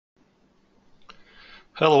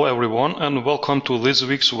Hello everyone and welcome to this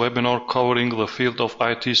week's webinar covering the field of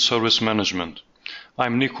IT service management.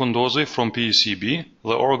 I'm Nick Kondozi from PECB,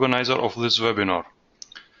 the organizer of this webinar.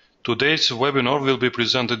 Today's webinar will be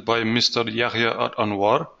presented by Mr. Yahya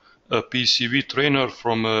Anwar, a PECB trainer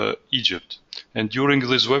from Egypt. And during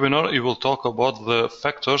this webinar, he will talk about the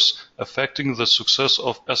factors affecting the success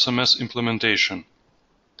of SMS implementation.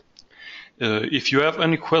 If you have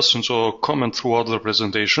any questions or comments throughout the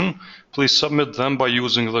presentation, please submit them by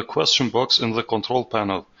using the question box in the control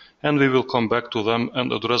panel, and we will come back to them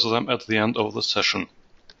and address them at the end of the session.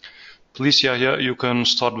 Please, Yahya, you can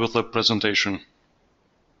start with the presentation.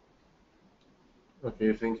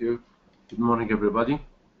 Okay, thank you. Good morning, everybody.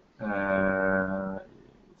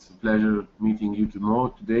 It's a pleasure meeting you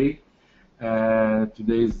today.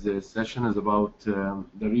 Today's session is about the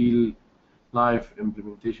real-life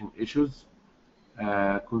implementation issues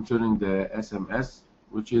concerning the SMS,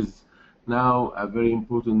 which is now a very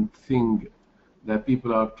important thing that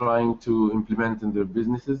people are trying to implement in their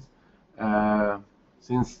businesses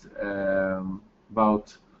since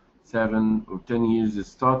about 7 or 10 years it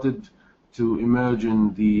started to emerge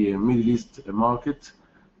in the Middle East market.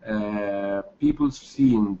 People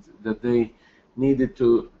seemed that they needed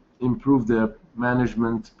to improve their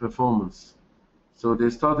management performance. So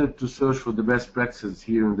they started to search for the best practices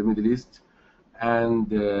here in the Middle East, and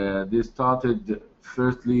they started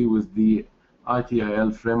firstly with the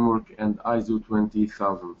ITIL framework and ISO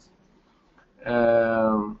 20000.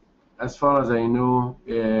 As far as I know,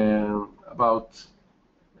 about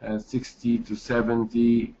 60 to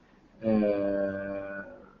 70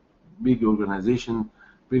 big organizations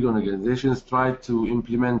tried to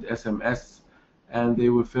implement SMS, and they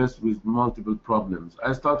were faced with multiple problems.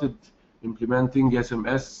 I started implementing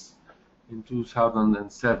SMS in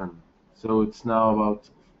 2007, so it's now about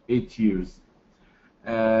 8 years.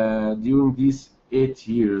 During these 8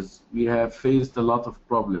 years, we have faced a lot of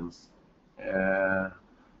problems.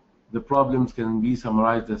 The problems can be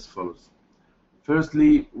summarized as follows.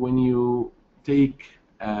 Firstly, when you take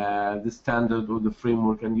the standard or the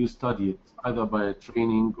framework and you study it, either by a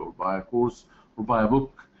training or by a course or by a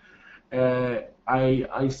book,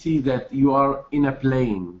 I see that you are in a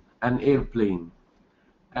plane, an airplane,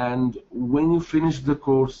 and when you finish the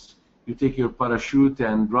course, you take your parachute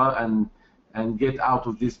and run and get out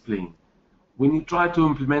of this plane. When you try to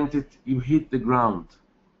implement it, you hit the ground.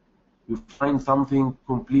 You find something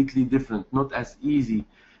completely different, not as easy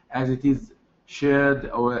as it is shared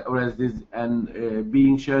or as it is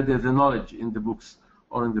being shared as a knowledge in the books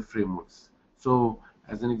or in the frameworks. So,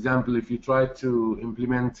 as an example, if you try to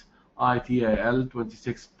implement ITIL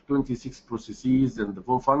 26 processes and the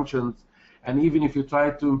 4 functions, and even if you try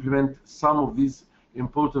to implement some of these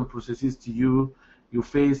important processes to you, you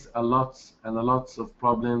face a lot of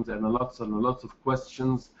problems and a lots of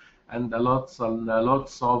questions and a lots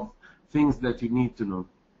of things that you need to know.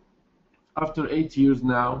 After 8 years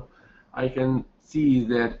now, I can see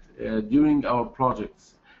that during our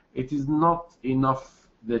projects, it is not enough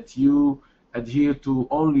that you adhere to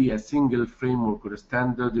only a single framework or a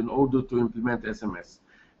standard in order to implement SMS.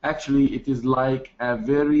 Actually, it is like a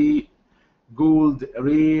very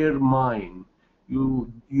rare mine.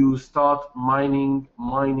 You start mining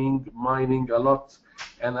a lot,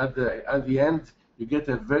 and at the end you get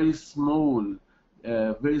a very small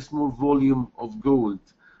volume of gold.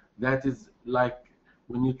 That is like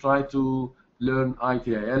when you try to learn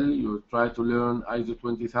ITIL, you try to learn ISO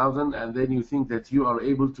 20000, and then you think that you are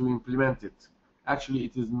able to implement it. Actually,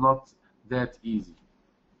 it is not that easy.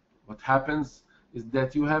 What happens is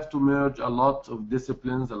that you have to merge a lot of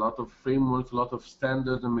disciplines, a lot of frameworks, a lot of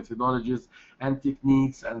standards and methodologies and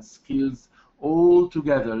techniques and skills all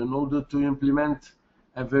together in order to implement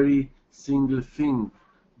a very single thing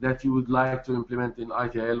that you would like to implement in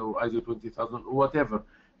ITIL or ISO 20000 or whatever,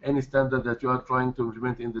 any standard that you are trying to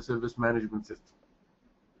implement in the service management system.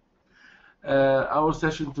 Our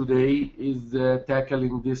session today is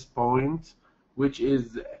tackling this point, which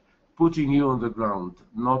is putting you on the ground,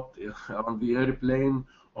 not on the airplane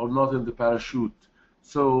or not in the parachute.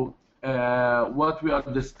 So what we are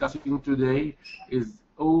discussing today is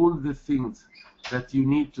all the things that you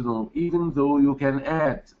need to know, even though you can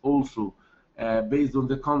add also based on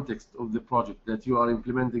the context of the project that you are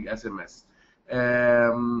implementing SMS.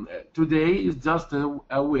 Today is just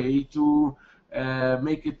a way to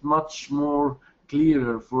make it much more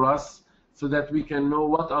clearer for us, so that we can know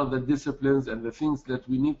what are the disciplines and the things that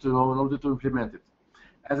we need to know in order to implement it.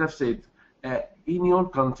 As I've said, in your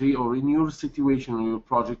country or in your situation or your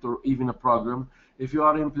project or even a program, if you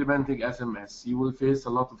are implementing SMS, you will face a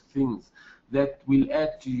lot of things that will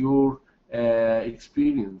add to your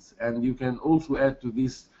experience, and you can also add to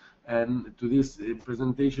this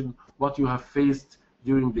presentation what you have faced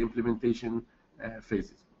during the implementation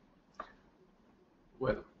phases.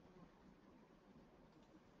 Well,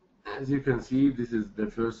 as you can see, this is the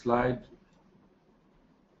first slide.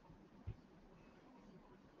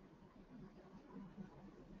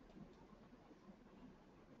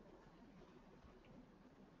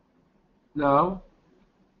 Now,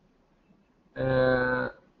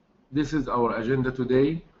 this is our agenda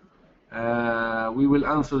today. We will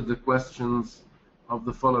answer the questions of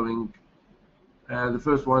the following. The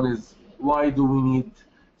first one is, why do we need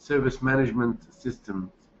service management systems?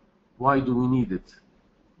 Why do we need it?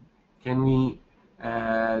 Can we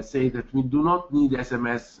say that we do not need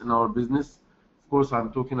SMS in our business? Of course,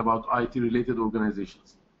 I'm talking about IT-related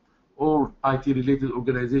organizations, or IT-related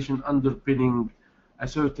organization underpinning a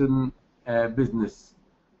certain business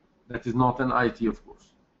that is not an IT, of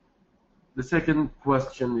course. The second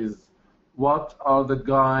question is, what are the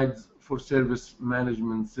guides for service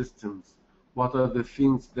management systems? What are the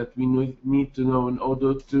things that we need to know in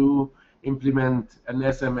order to implement an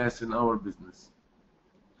SMS in our business?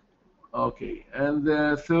 Okay, and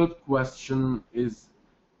the third question is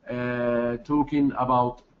talking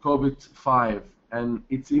about COBIT5 and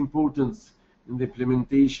its importance in the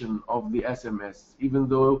implementation of the SMS. Even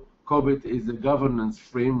though COBIT is a governance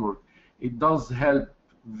framework, it does help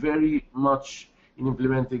very much in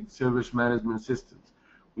implementing service management systems.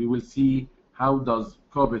 We will see how does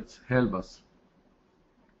COBIT help us.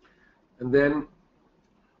 And then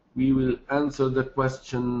we will answer the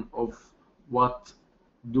question of what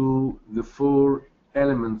do the 4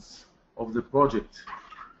 elements of the project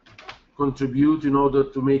contribute in order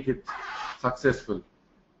to make it successful: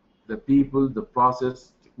 the people, the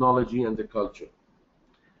process, technology, and the culture.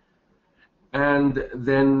 And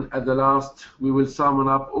then at the last, we will sum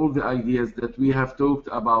up all the ideas that we have talked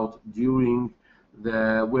about during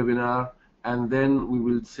the webinar, and then we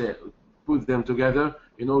will put them together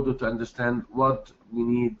in order to understand what we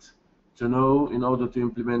need to know in order to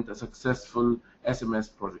implement a successful SMS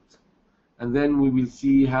project. And then we will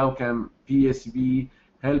see how can PECB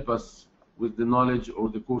help us with the knowledge or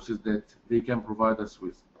the courses that they can provide us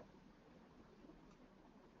with.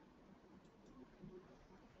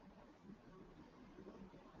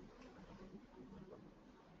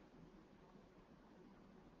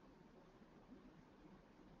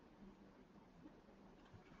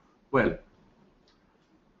 Well,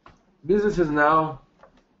 businesses now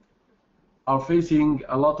are facing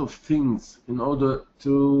a lot of things in order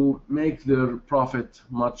to make their profit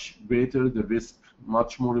much greater, the risk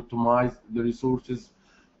much more optimized, the resources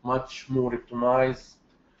much more optimized.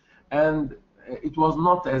 And it was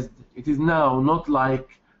not as it is now, not like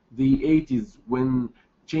the 80s when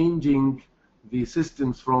changing the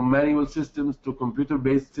systems from manual systems to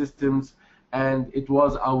computer-based systems, and it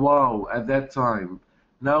was a wow at that time.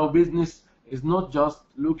 Now business is not just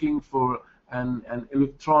looking for an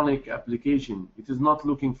electronic application. It is not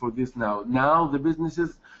looking for this now. Now the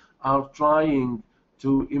businesses are trying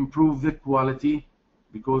to improve the quality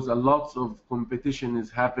because a lot of competition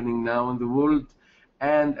is happening now in the world,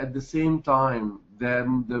 and at the same time,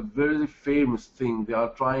 the very famous thing, they are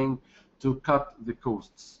trying to cut the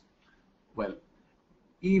costs. Well,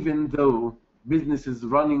 even though businesses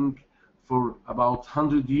running for about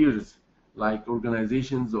 100 years, like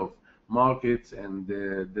organizations of markets and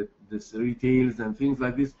this retails and things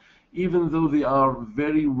like this, even though they are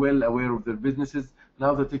very well aware of their businesses,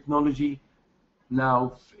 now the technology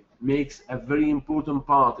now makes a very important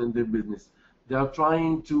part in their business. They are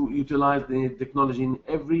trying to utilize the technology in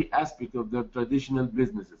every aspect of their traditional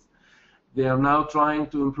businesses. They are now trying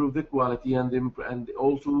to improve the quality and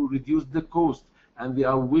also reduce the cost, and they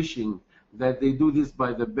are wishing that they do this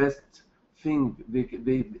by the best thing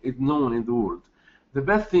is known in the world. The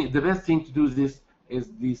best thing to do this is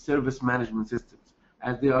the service management systems,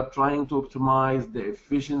 as they are trying to optimize the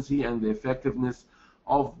efficiency and the effectiveness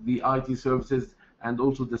of the IT services and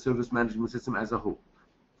also the service management system as a whole.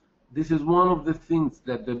 This is one of the things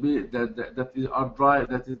that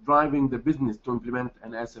is driving the business to implement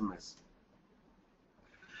an SMS.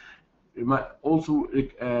 Also,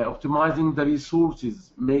 optimizing the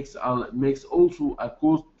resources makes also a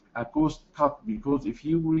cost cut, because if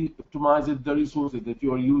you optimize the resources that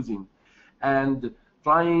you are using and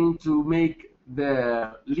trying to make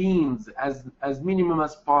the liens as minimum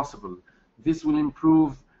as possible, this will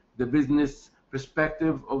improve the business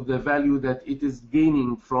perspective of the value that it is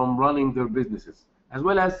gaining from running their businesses, as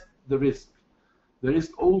well as the risk. The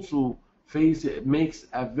risk also makes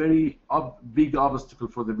a very big obstacle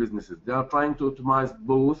for the businesses. They are trying to optimize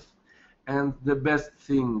both, and the best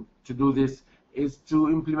thing to do this is to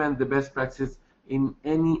implement the best practices in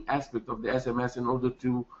any aspect of the SMS in order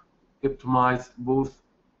to optimize both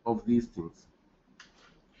of these things.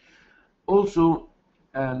 Also,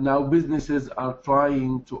 now businesses are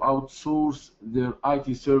trying to outsource their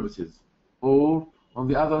IT services, or on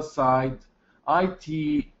the other side,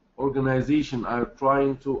 IT organizations are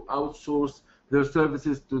trying to outsource their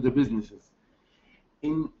services to the businesses.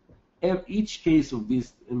 In each case of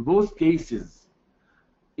this, in both cases,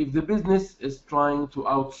 if the business is trying to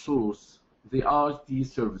outsource the IT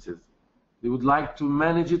services, they would like to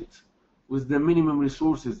manage it with the minimum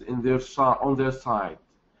resources on their side.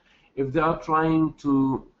 If they are trying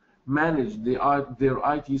to manage their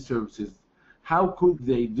IT services, how could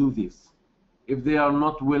they do this? If they are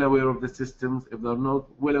not well aware of the systems, if they are not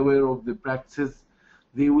well aware of the practices,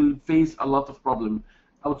 they will face a lot of problems.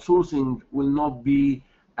 Outsourcing will not be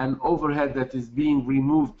an overhead that is being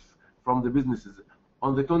removed from the businesses.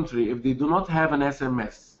 On the contrary, if they do not have an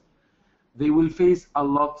SMS, they will face a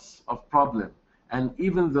lot of problems. And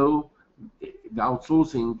even though the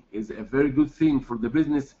outsourcing is a very good thing for the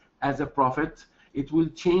business as a profit, it will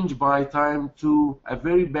change by time to a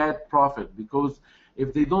very bad profit, because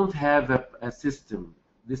if they don't have a system,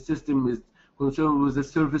 this system is concerned with the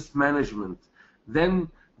service management, then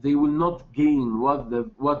they will not gain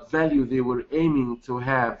what value they were aiming to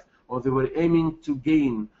have, or they were aiming to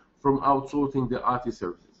gain from outsourcing the IT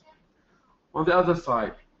services. On the other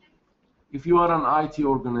side, if you are an IT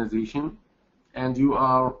organization and you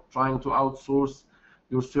are trying to outsource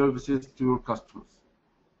your services to your customers,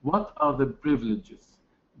 what are the privileges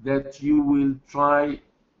that you will try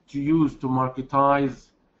to use to marketize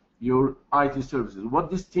your IT services? What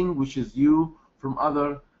distinguishes you from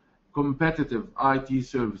other competitive IT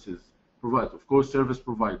services providers, of course, service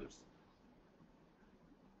providers?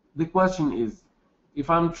 The question is, if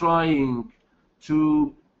I'm trying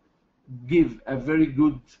to give a very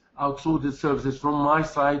good outsourced services from my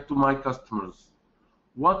side to my customers,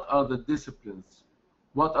 what are the disciplines?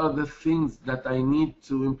 What are the things that I need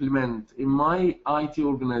to implement in my IT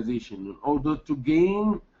organization in order to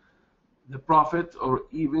gain the profit or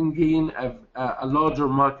even gain a larger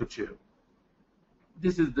market share?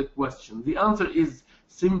 This is the question. The answer is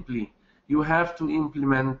simply, you have to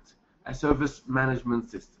implement a service management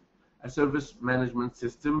system. A service management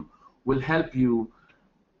system will help you,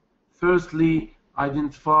 firstly,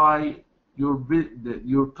 identify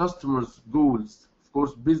your customers' goals, of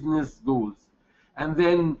course, business goals, and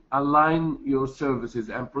then align your services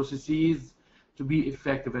and processes to be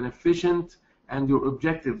effective and efficient, and your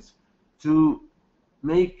objectives to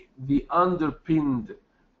make the underpinned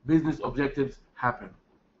business objectives happen.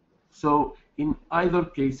 So in either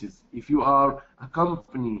cases, if you are a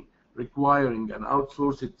company requiring an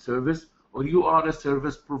outsourced service, or you are a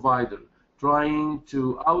service provider trying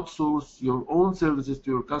to outsource your own services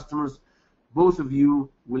to your customers, both of you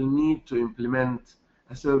will need to implement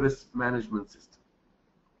a service management system.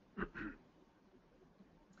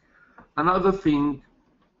 Another thing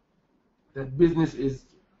that business is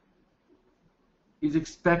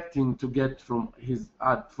expecting to get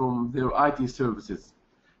from their IT services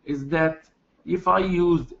is that if I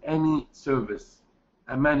used any service,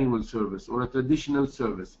 a manual service or a traditional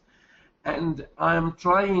service, and I'm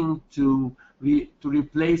trying to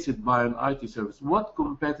replace it by an IT service, what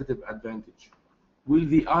competitive advantage will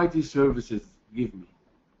the IT services give me?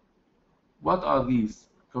 What are these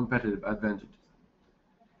competitive advantages?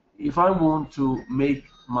 If I want to make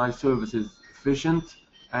my services efficient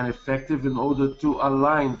and effective in order to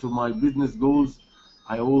align to my business goals,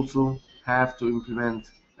 I also have to implement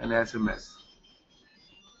an SMS.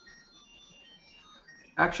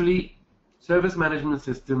 Actually, service management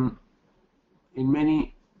system in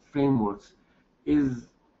many frameworks is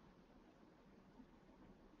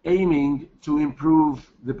aiming to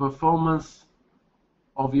improve the performance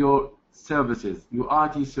of your services, your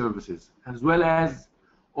IT services, as well as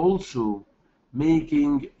also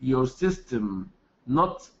making your system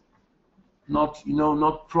not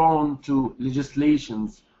prone to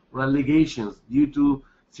legislations or allegations due to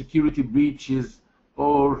security breaches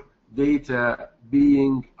or data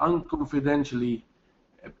being unconfidentially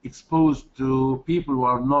exposed to people who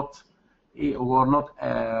are not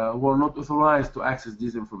authorized to access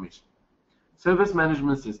this information. Service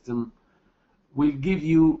management system will give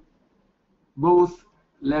you both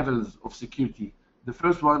levels of security. The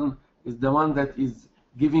first one is the one that is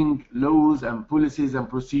giving laws and policies and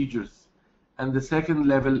procedures, and the second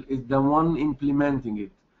level is the one implementing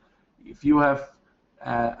it. If you have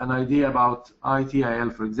an idea about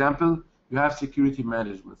ITIL, for example, you have security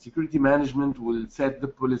management. Security management will set the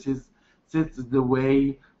policies, set the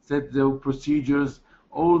way, set the procedures,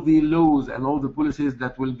 all the laws and all the policies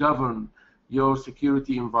that will govern your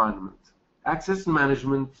security environment. Access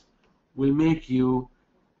management will make you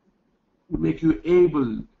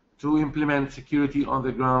able to implement security on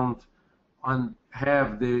the ground and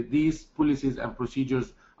have these policies and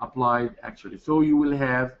procedures applied actually. So you will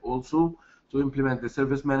have also to implement the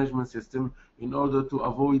service management system in order to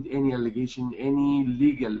avoid any allegation, any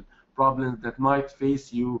legal problems that might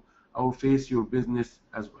face you or face your business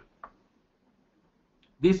as well.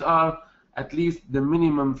 These are at least the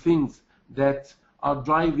minimum things that are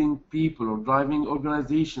driving people or driving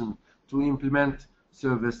organizations to implement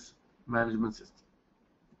service management system.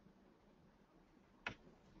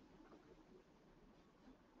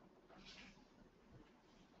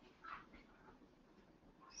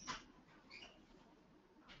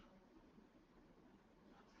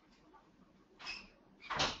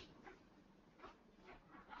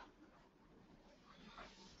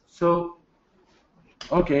 So,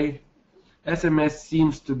 okay, SMS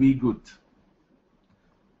seems to be good.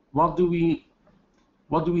 What do we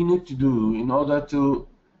need to do in order to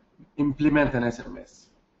implement an SMS?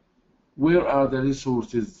 Where are the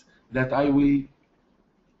resources that I will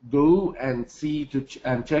go and see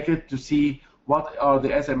and check it to see what are the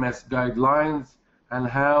SMS guidelines and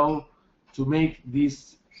how to make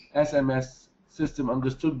this SMS system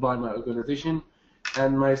understood by my organization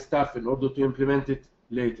and my staff in order to implement it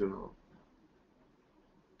later on.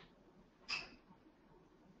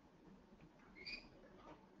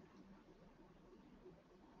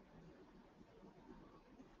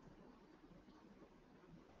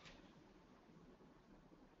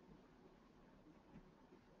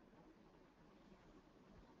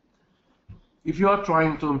 If you are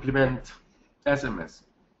trying to implement SMS,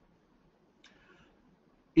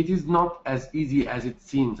 it is not as easy as it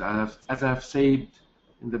seems. As I have said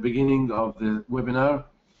in the beginning of the webinar,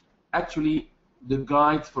 actually the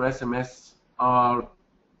guides for SMS are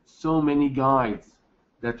so many guides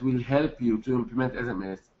that will help you to implement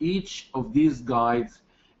SMS. Each of these guides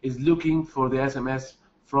is looking for the SMS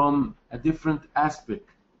from a different aspect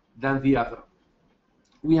than the other.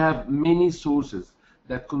 We have many sources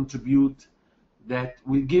that contribute that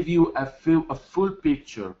will give you a full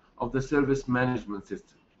picture of the service management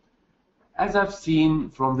system. As I've seen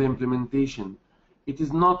from the implementation, it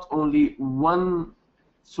is not only one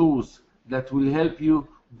source that will help you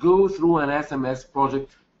go through an SMS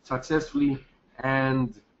project successfully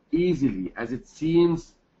and easily, as it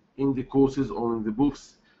seems in the courses or in the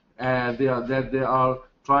books. They are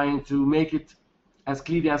trying to make it as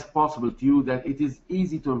clear as possible to you that it is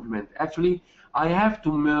easy to implement. Actually, I have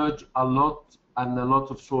to merge a lot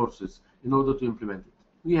of sources in order to implement it.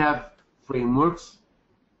 We have frameworks.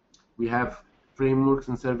 We have frameworks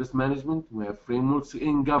in service management. We have frameworks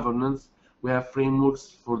in governance. We have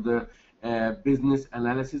frameworks for the business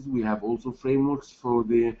analysis. We have also frameworks for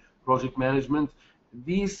the project management.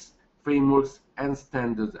 These frameworks and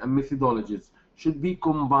standards and methodologies should be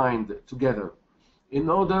combined together in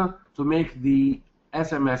order to make the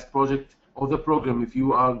SMS project or the program, if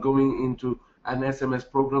you are going into an SMS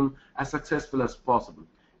program, as successful as possible.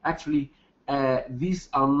 Actually, these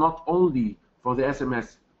are not only for the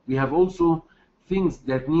SMS. We have also things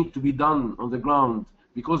that need to be done on the ground,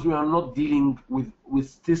 because we are not dealing with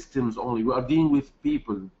systems only. We are dealing with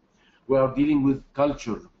people. We are dealing with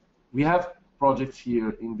culture. We have projects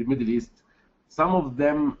here in the Middle East. Some of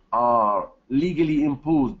them are legally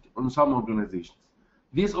imposed on some organizations.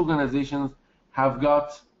 These organizations have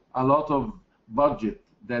got a lot of budget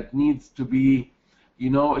that needs to be,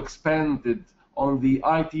 expanded on the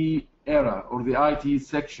IT era or the IT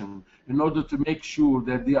section in order to make sure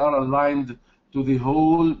that they are aligned to the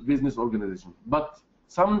whole business organization. But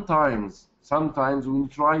sometimes when you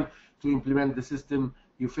try to implement the system,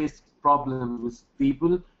 you face problems with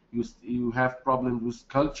people, you have problems with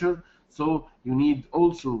culture, so you need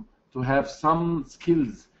also to have some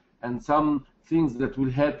skills and some things that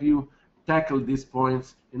will help you tackle these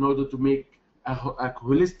points in order to make a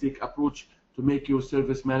holistic approach to make your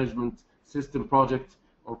service management system project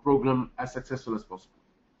or program as successful as possible.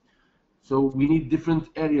 So we need different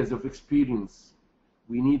areas of experience.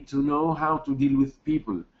 We need to know how to deal with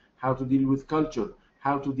people, how to deal with culture,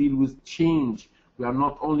 how to deal with change. We are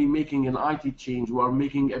not only making an IT change, we are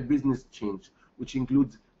making a business change, which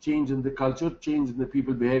includes change in the culture, change in the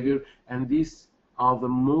people behavior, and these are the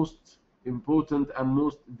most important and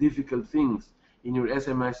most difficult things in your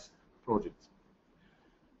SMS project.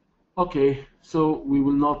 Okay, so we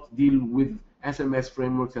will not deal with SMS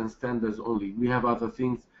frameworks and standards only. We have other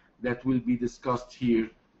things that will be discussed here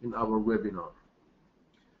in our webinar.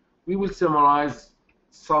 We will summarize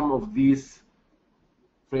some of these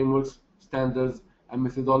frameworks, standards, and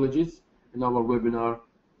methodologies in our webinar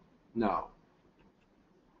now.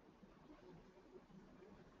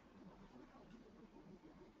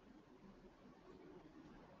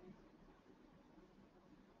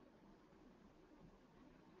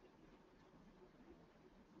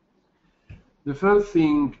 The first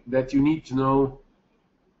thing that you need to know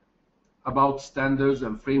about standards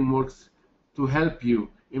and frameworks to help you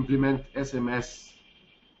implement SMS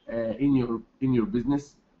in your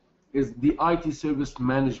business is the IT service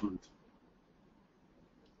management.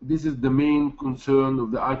 This is the main concern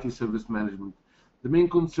of the IT service management. The main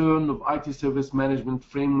concern of IT service management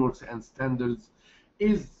frameworks and standards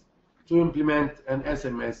is to implement an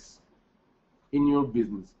SMS in your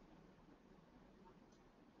business.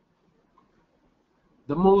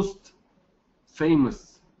 The most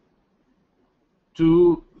famous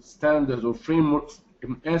two standards or frameworks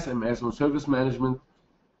in SMS or service management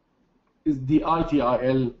is the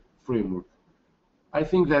ITIL framework. I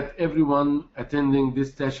think that everyone attending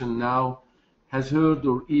this session now has heard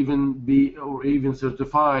or even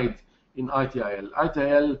certified in ITIL.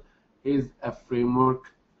 ITIL is a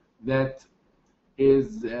framework that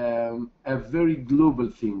is a very global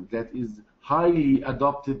thing that is highly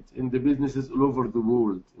adopted in the businesses all over the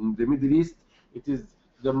world. In the Middle East, it is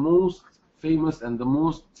the most famous and the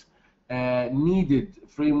most needed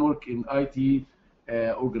framework in IT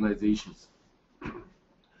organizations.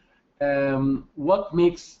 What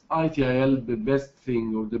makes ITIL the best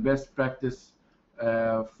thing or the best practice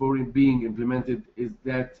for it being implemented is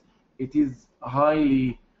that it is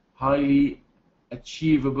highly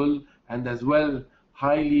achievable and as well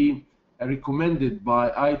highly recommended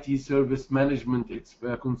by IT service management, its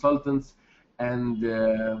consultants and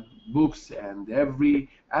books and every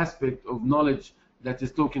aspect of knowledge that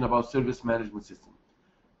is talking about service management system.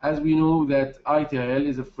 As we know that ITIL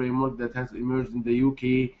is a framework that has emerged in the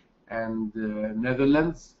UK and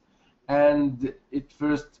Netherlands, and it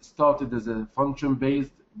first started as a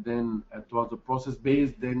function-based, then it was a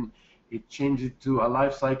process-based, then it changed to a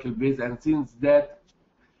life cycle-based, and since that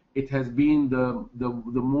it has been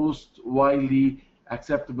the most widely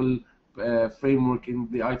acceptable framework in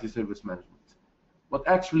the IT service management. What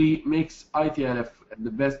actually makes ITIL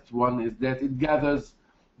the best one is that it gathers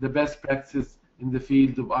the best practices in the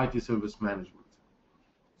field of IT service management.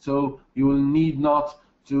 So you will need not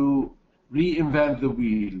to reinvent the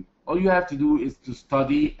wheel. All you have to do is to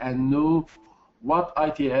study and know what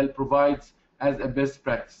ITIL provides as a best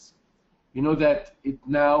practice. You know that it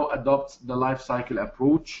now adopts the life cycle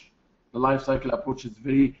approach. The life cycle approach is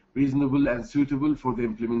very reasonable and suitable for the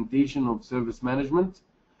implementation of service management.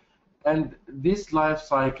 And this life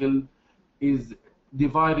cycle is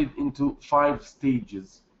divided into 5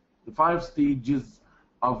 stages. The 5 stages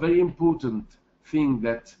are very important thing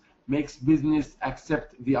that makes business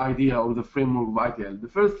accept the idea or the framework of ITIL. The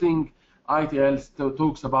first thing ITIL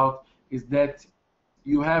talks about is that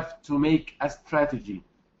you have to make a strategy.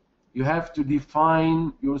 You have to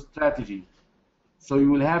define your strategy. So you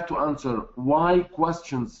will have to answer why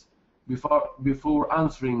questions before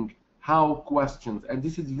answering how questions. And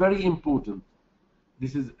this is very important.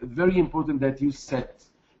 This is very important that you set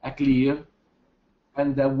a clear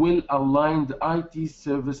and a well-aligned IT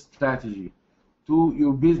service strategy to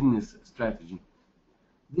your business strategy.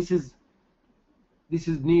 This is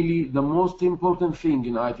nearly the most important thing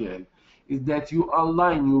in ITIL, is that you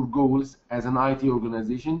align your goals as an IT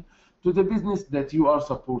organization to the business that you are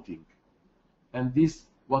supporting. And this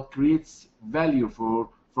what creates value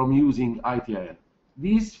from using ITIL.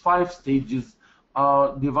 These 5 stages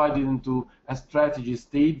are divided into a strategy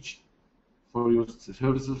stage for your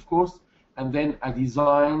services, of course, and then a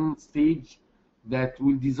design stage that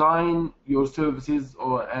will design your services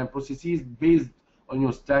and processes based on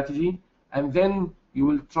your strategy, and then you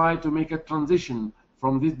will try to make a transition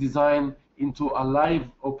from this design into a live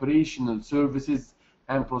operational services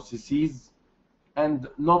and processes. And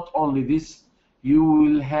not only this, you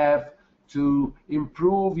will have to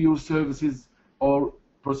improve your services or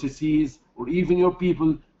processes or even your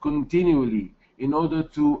people continually in order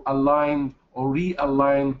to align or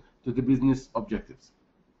realign to the business objectives.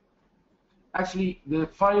 Actually, the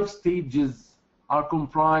 5 stages are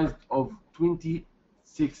comprised of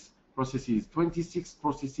 26 processes. 26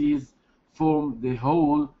 processes form the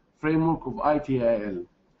whole framework of ITIL.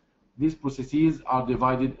 These processes are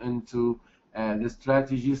divided into the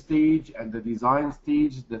strategy stage and the design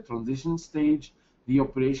stage, the transition stage, the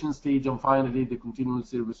operation stage, and finally the continual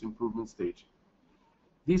service improvement stage.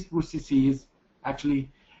 These processes actually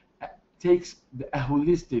takes a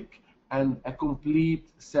holistic and a complete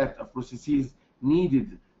set of processes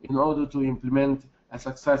needed in order to implement a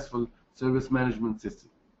successful service management system.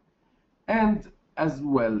 And as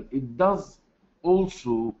well, it does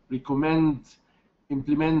also recommend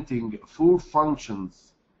implementing 4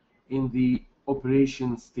 functions in the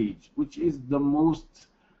operation stage, which is the most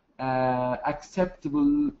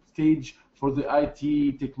acceptable stage for the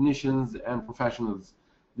IT technicians and professionals.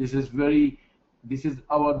 This is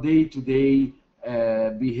our day-to-day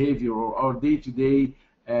behavior, or our day-to-day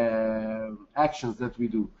actions that we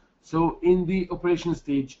do. So in the operation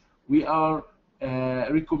stage, we are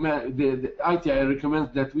the ITIL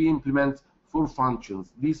recommends that we implement 4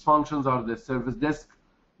 functions. These functions are the service desk,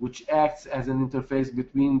 which acts as an interface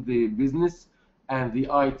between the business and the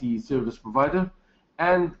IT service provider,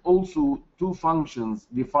 and also 2 functions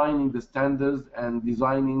defining the standards and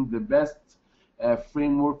designing the best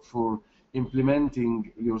framework for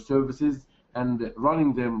implementing your services and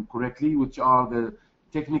running them correctly, which are the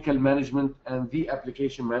technical management and the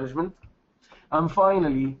application management. And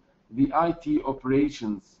finally, the IT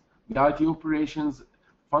operations. The IT operations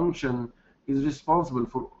function is responsible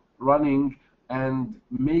for running and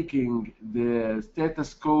making the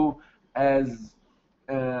status quo as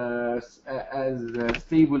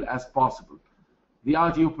stable as possible. The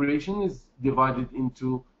IT operation is divided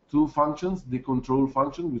into 2 functions: the control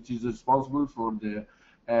function, which is responsible for the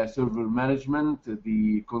server management,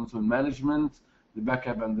 the console management, the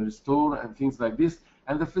backup and the restore, and things like this,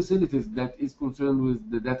 and the facilities that is concerned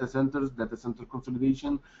with the data centers, data center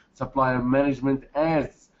consolidation, supplier management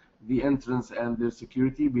as the entrance and their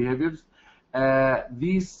security behaviors.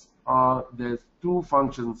 These are the 2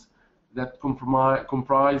 functions that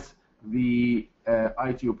comprise the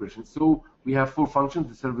IT operations. So we have 4 functions: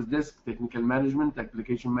 the service desk, technical management,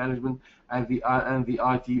 application management, and the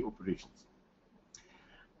IT operations.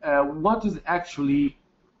 What is actually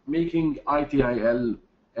making ITIL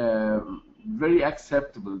very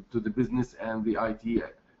acceptable to the business and the IT,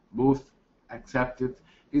 both accepted,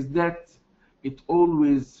 is that it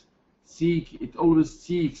always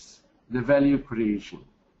seeks the value creation.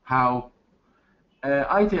 How?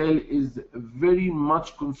 ITIL is very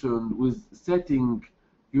much concerned with setting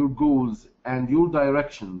your goals and your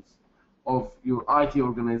directions of your IT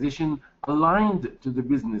organization aligned to the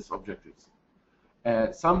business objectives.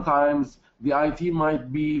 Sometimes the IT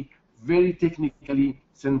might be very technically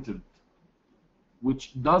centered,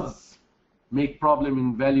 which does make problem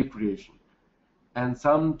in value creation. And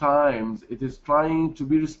sometimes it is trying to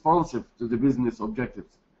be responsive to the business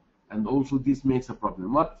objectives, and also this makes a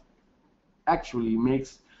problem. What actually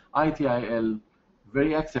makes ITIL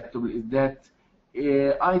very acceptable is that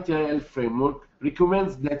ITIL framework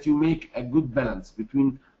recommends that you make a good balance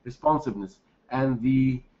between responsiveness and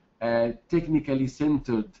the technically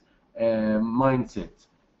centered mindset.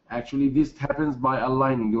 Actually, this happens by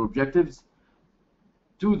aligning your objectives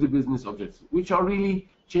to the business objectives, which are really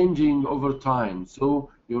changing over time. So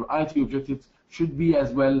your IT objectives should be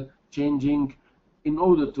as well changing in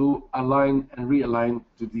order to align and realign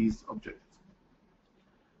to these objectives.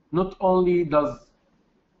 Not only does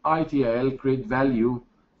ITIL create value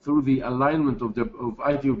through the alignment of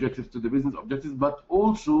IT objectives to the business objectives, but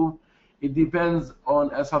also it depends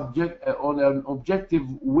on an objective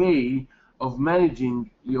way of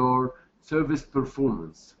managing your service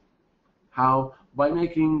performance. How? By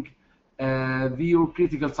making your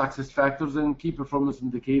critical success factors and key performance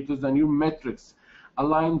indicators and your metrics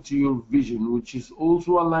aligned to your vision, which is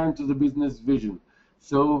also aligned to the business vision.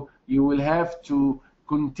 So you will have to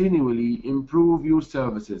continually improve your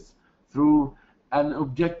services through an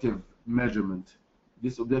objective measurement.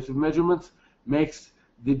 This objective measurement makes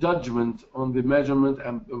the judgment on the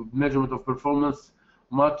measurement of performance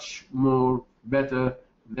much more better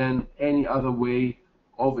than any other way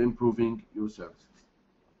of improving your services.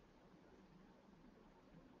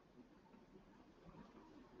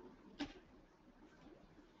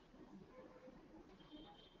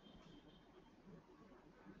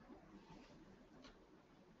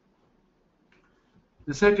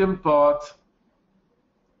 The second part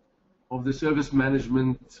of the service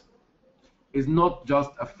management is not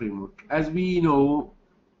just a framework. As we know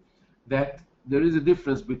that there is a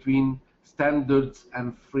difference between standards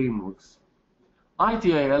and frameworks.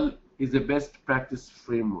 ITIL is a best practice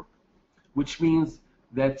framework, which means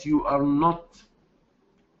that you are not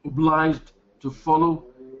obliged to follow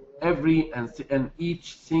every and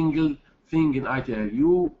each single thing in ITIL.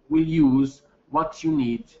 You will use what you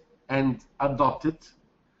need and adopt it,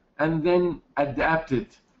 and then adapt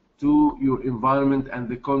it to your environment and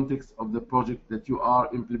the context of the project that you are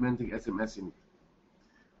implementing SMS in.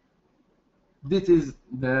 This is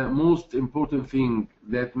the most important thing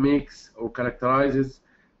that makes or characterizes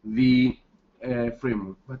the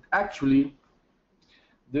framework. But actually,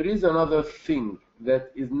 there is another thing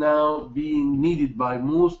that is now being needed by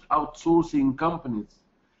most outsourcing companies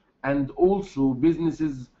and also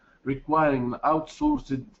businesses requiring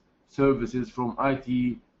outsourced services from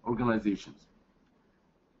IT organizations.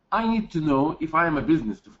 I need to know, if I am a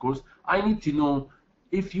business, of course, I need to know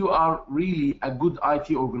if you are really a good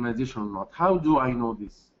IT organization or not. How do I know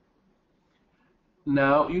this?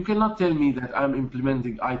 Now, you cannot tell me that I'm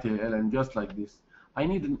implementing ITIL and just like this. I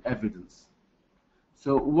need an evidence.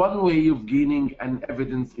 So one way of gaining an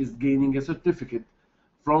evidence is gaining a certificate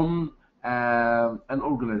from an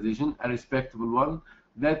organization, a respectable one,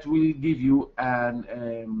 that will give you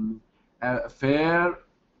a fair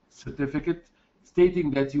certificate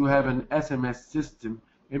stating that you have an SMS system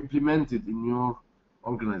implemented in your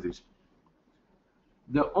organization.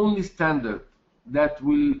 The only standard that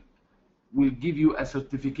will give you a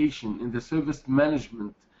certification in the service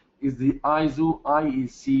management is the ISO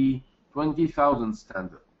IEC 20000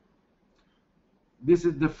 standard. This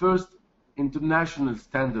is the first international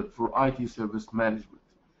standard for IT service management.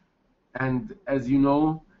 And as you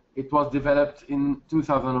know, it was developed in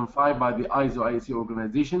 2005 by the ISO IEC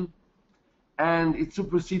organization, and it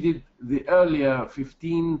superseded the earlier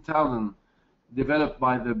 15000 developed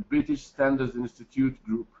by the British Standards Institute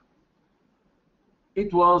group.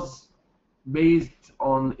 It was based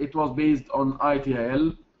on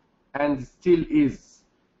ITIL and still is.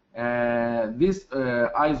 This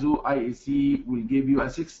ISO IEC will give you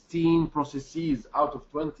 16 processes out of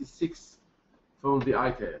 26 from the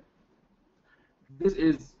ITIL. This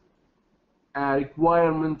is a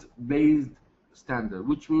requirement-based standard,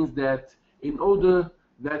 which means that in order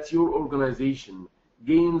that your organization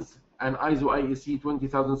gains an ISO IEC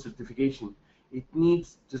 20000 certification, it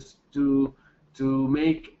needs to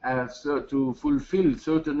fulfill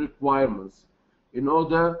certain requirements in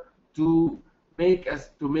order to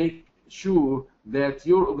make sure that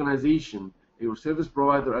your organization, your service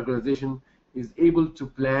provider organization, is able to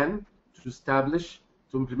plan, to establish,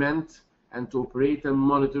 to implement, and to operate and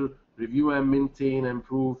monitor, review and maintain and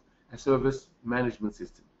improve a service management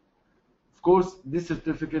system. Of course, this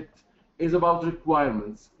certificate is about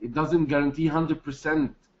requirements. It doesn't guarantee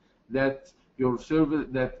 100% that your service,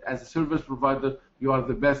 that as a service provider you are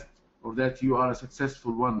the best or that you are a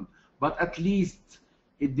successful one, but at least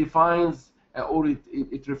it defines or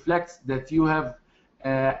it reflects that you have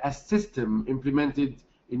a system implemented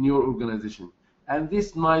in your organization. And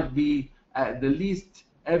this might be the least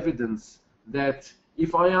evidence that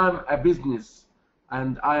if I am a business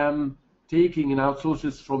and I am taking an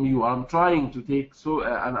outsources from you, I'm trying to take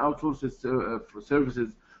an outsources for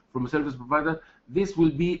services from a service provider, this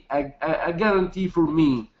will be a guarantee for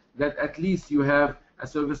me that at least you have a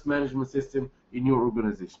service management system in your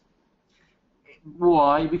organization.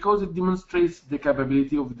 Why? Because it demonstrates the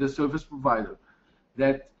capability of the service provider,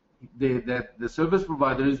 that the service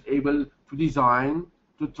provider is able to design,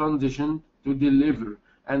 to transition, to deliver,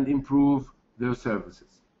 and improve their services.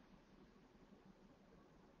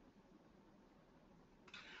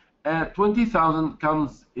 20,000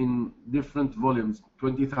 comes in different volumes: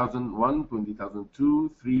 20,001,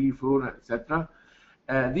 20,002, 3, 4, etc.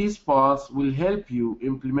 These parts will help you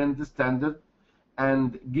implement the standard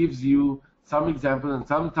and gives you some examples and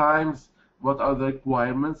sometimes what are the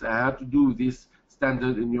requirements and how to do this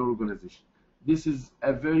standard in your organization. This is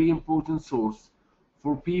a very important source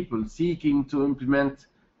for people seeking to implement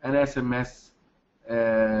an SMS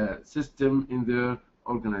system in their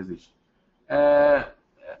organization.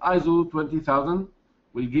 ISO 20000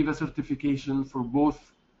 will give a certification for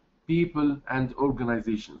both people and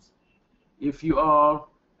organizations. If you are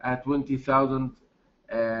at 20,000,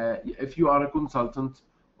 if you are a consultant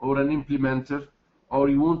or an implementer, or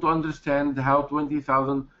you want to understand how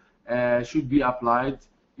 20,000 should be applied,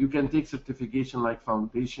 you can take certification like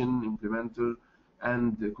foundation, implementer,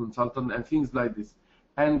 and consultant, and things like this.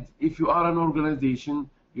 And if you are an organization,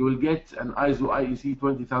 you will get an ISO IEC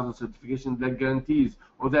 20000 certification that guarantees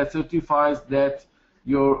or that certifies that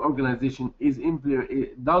your organization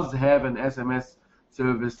does have an SMS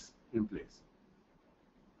service in place.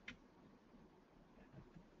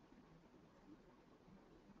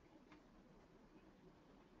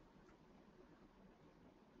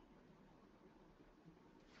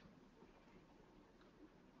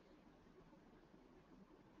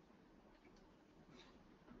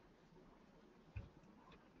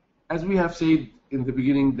 As we have said in the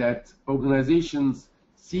beginning, that organizations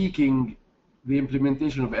seeking the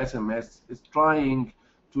implementation of SMS is trying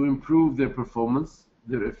to improve their performance,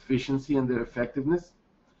 their efficiency, and their effectiveness.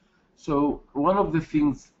 So one of the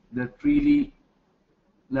things that really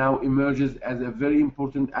now emerges as a very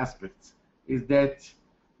important aspect is that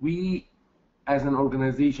we as an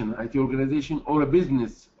organization, IT organization, or a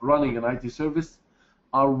business running an IT service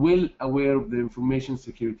are well aware of the information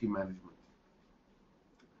security management.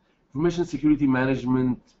 Information security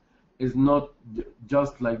management is not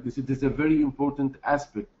just like this. It is a very important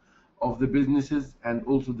aspect of the businesses and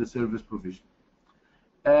also the service provision.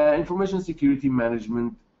 Information security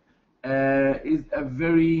management is a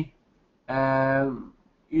very,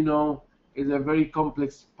 is a very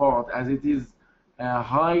complex part, as it is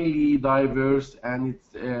highly diverse, and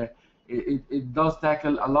it does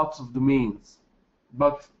tackle a lot of domains.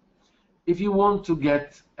 But if you want to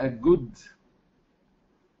get a good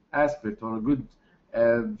aspect or a good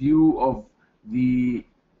view of the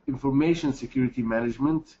information security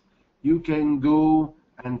management, you can go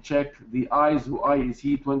and check the ISO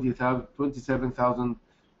IEC 27000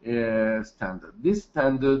 standard. This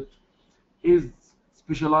standard is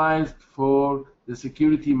specialized for the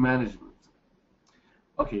security management.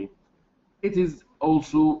 Okay, it is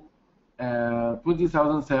also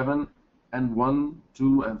 20007 and 1,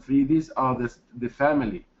 2, and 3. These are the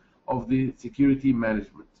family of the security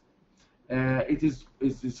management. It is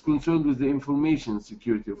concerned with the information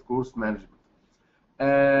security, of course, management.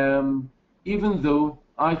 Even though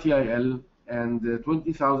ITIL and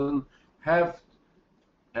 20000 have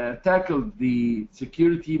tackled the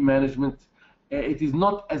security management, it is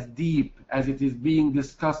not as deep as it is being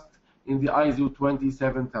discussed in the ISO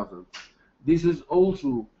 27000. This is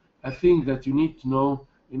also a thing that you need to know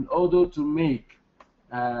in order to make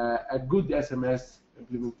a good SMS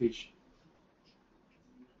implementation.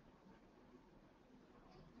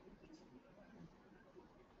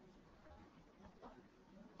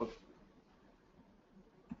 Okay.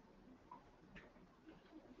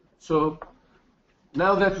 So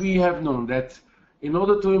now that we have known that in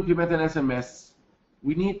order to implement an SMS,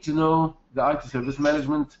 we need to know the IT service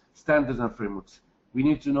management standards and frameworks. We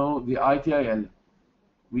need to know the ITIL.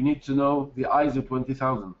 We need to know the ISO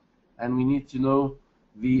 20000, and we need to know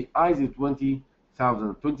the ISO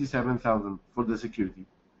 27000 for the security.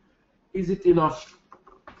 Is it enough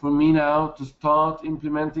for me now to start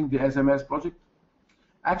implementing the SMS project?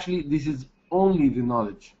 Actually, this is only the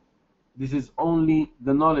knowledge. This is only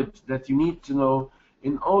the knowledge that you need to know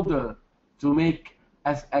in order to make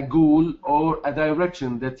as a goal or a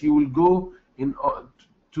direction that you will go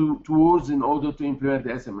towards in order to implement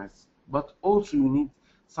the SMS. But also you need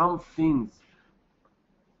some things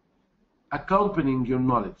accompanying your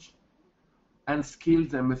knowledge and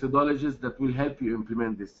skills and methodologies that will help you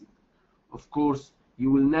implement this thing. Of course, you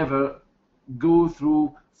will never go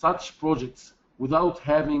through such projects without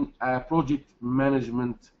having a project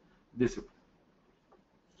management discipline.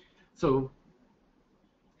 So,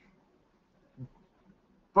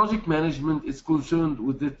 project management is concerned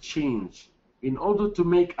with the change. In order to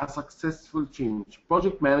make a successful change,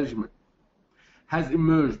 project management has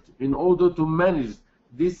emerged in order to manage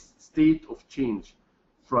this state of change.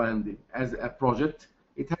 And as a project,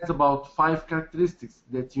 it has about 5 characteristics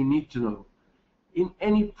that you need to know. In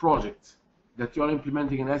any project that you are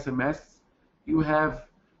implementing an SMS, you have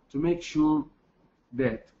to make sure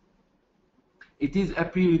that it is a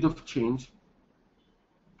period of change,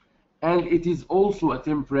 and it is also a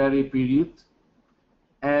temporary period,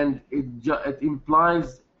 and it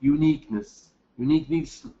implies uniqueness.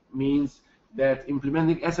 Uniqueness means that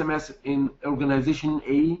implementing SMS in organization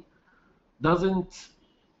A doesn't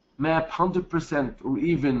map 100% or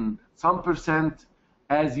even some percent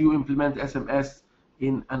as you implement SMS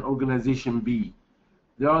in an organization B.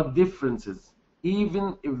 There are differences,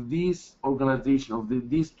 even if these organizations,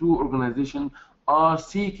 these two organizations are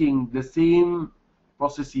seeking the same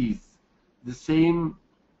processes, the same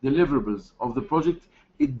deliverables of the project.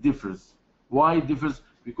 It differs. Why it differs?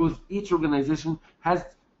 Because each organization has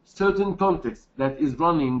certain context that is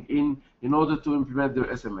running in order to implement their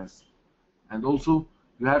SMS. And also,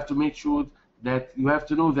 you have to make sure that you have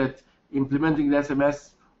to know that implementing the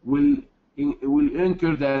SMS will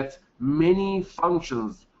incur that many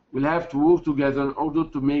functions will have to work together in order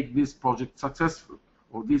to make this project successful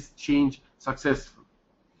or this change successful.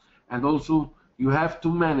 And also, you have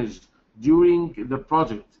to manage during the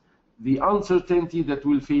project the uncertainty that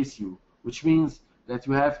will face you, which means that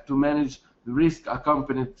you have to manage the risk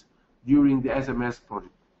accompanied during the SMS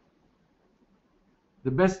project. The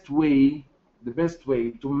best way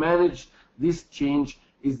to manage this change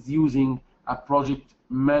is using a project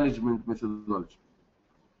management methodology.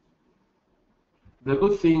 The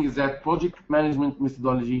good thing is that project management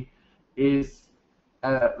methodology is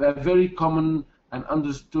a very common and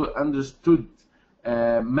understood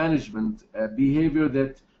management behavior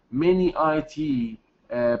that many IT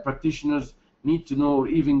practitioners need to know or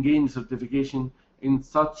even gain certification in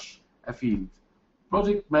such a field.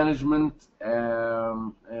 Project management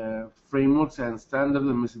frameworks and standards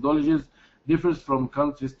and methodologies differs from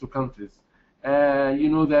countries to countries. You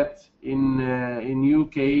know that in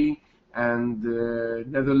UK and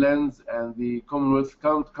Netherlands and the Commonwealth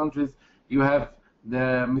countries, you have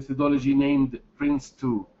the methodology named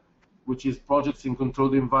PRINCE2, which is Projects in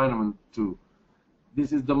Controlled Environment 2.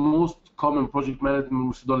 This is the most common project management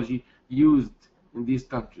methodology used in these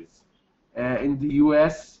countries. In the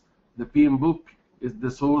US, the PM book is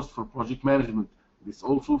the source for project management. This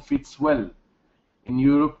also fits well. In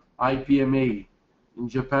Europe, IPMA. In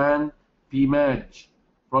Japan, PMAG,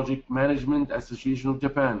 Project Management Association of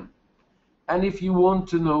Japan. And if you want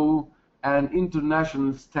to know an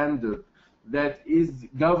international standard that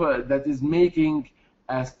is making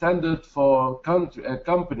a standard for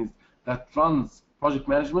companies that runs project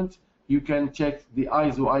management, you can check the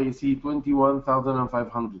ISO IEC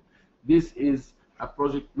 21500. This is a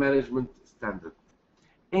project management standard.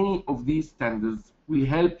 Any of these standards will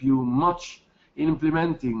help you much in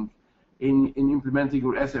implementing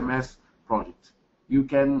your SMS project. You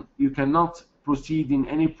cannot proceed in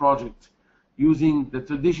any project using the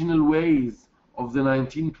traditional ways of the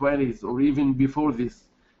 1920s or even before this.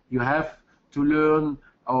 You have to learn,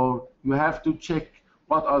 or you have to check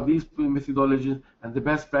what are these methodologies and the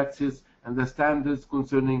best practices and the standards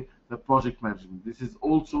concerning the project management. This is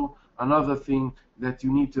also another thing that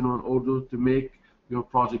you need to know in order to make your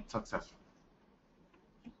project successful.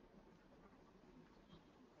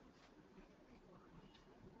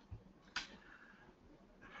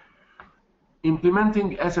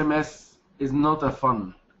 Implementing SMS is not a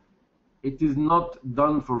fun. It is not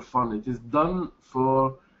done for fun. It is done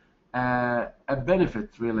for a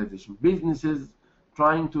benefit realization. Businesses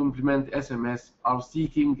trying to implement SMS are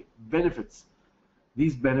seeking benefits.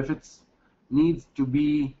 These benefits need to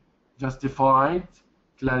be justified,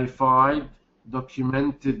 clarified,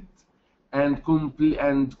 documented, and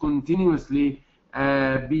continuously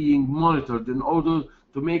being monitored in order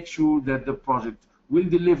to make sure that the project will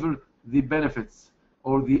deliver the benefits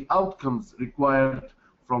or the outcomes required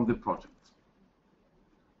from the project.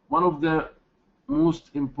 One of the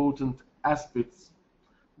most important aspects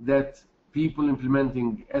that people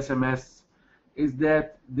implementing SMS is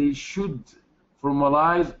that they should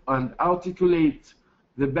formalize and articulate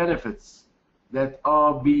the benefits that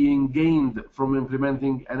are being gained from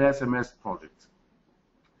implementing an SMS project.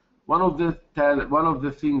 One of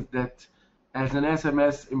the things that as an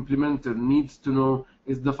SMS implementer needs to know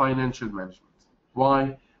is the financial management.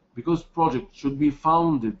 Why? Because projects should be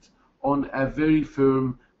founded on a very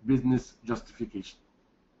firm business justification.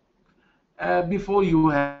 Before you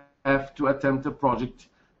have to attempt a project,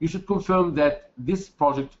 you should confirm that this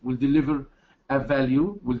project will deliver a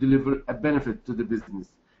value, will deliver a benefit to the business,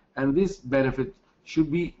 and this benefit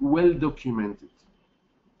should be well documented.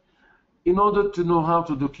 In order to know how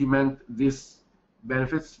to document these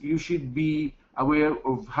benefits, you should be aware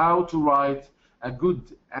of how to write a good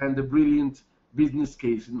and a brilliant business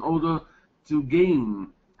case in order to gain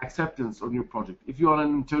acceptance on your project. If you are an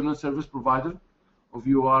internal service provider, or if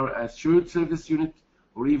you are a shared service unit,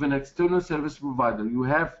 or even external service provider, you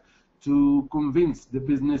have to convince the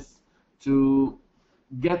business to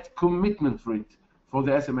get commitment for it, for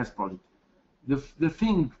the SMS project.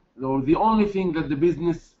 The only thing that the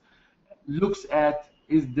business looks at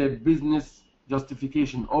is the business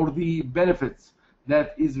justification or the benefits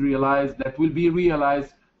that will be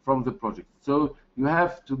realized from the project. So you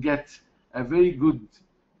have to get a very good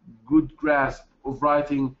grasp of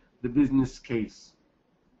writing the business case.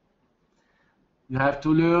 You have to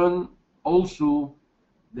learn also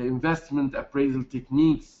the investment appraisal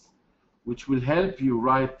techniques, which will help you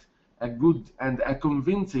write a good and a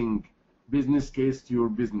convincing business case to your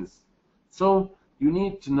business. So you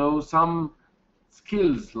need to know some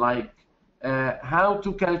skills like how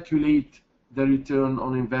to calculate the return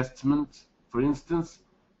on investment, for instance,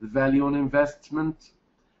 the value on investment,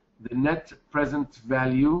 the net present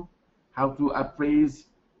value, how to appraise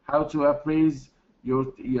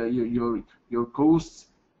your costs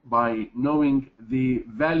by knowing the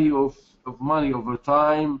value of money over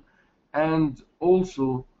time, and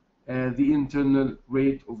also the internal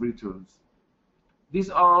rate of returns. These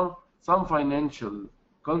are some financial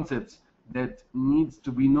concepts that need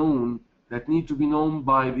to be known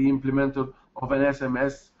by the implementer of an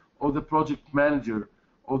SMS, or the project manager,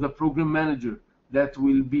 or the program manager that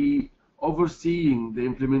will be overseeing the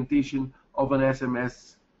implementation of an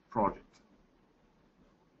SMS project.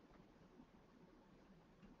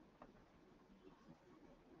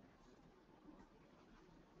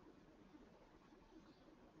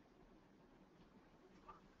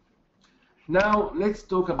 Now let's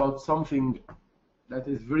talk about something that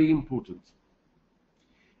is very important.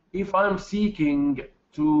 If I'm seeking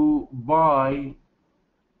to buy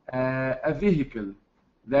a vehicle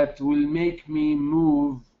that will make me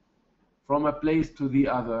move from a place to the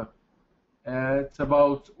other, it's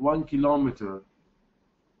about 1 kilometer,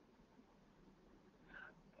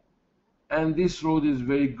 and this road is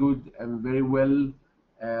very good and very well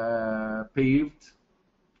paved,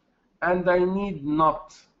 and I need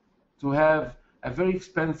not to have a very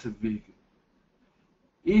expensive vehicle.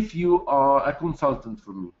 If you are a consultant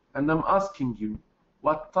for me and I'm asking you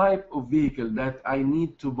what type of vehicle that I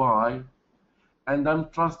need to buy, and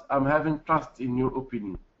I'm having trust in your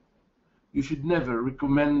opinion, you should never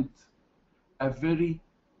recommend a very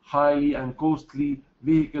highly and costly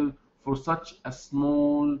vehicle for such a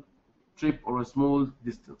small trip or a small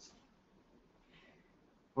distance.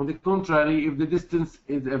 On the contrary, if the distance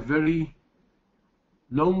is a very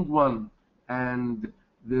long one and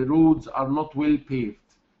the roads are not well paved,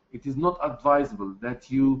 it is not advisable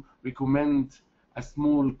that you recommend a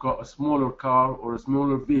smaller car or a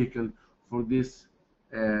smaller vehicle for this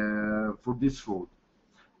road.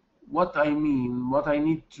 What I mean, what I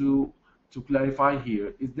need to clarify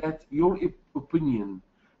here is that your opinion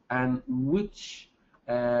and which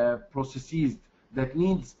processes that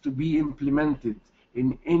needs to be implemented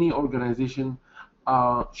in any organization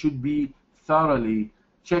should be thoroughly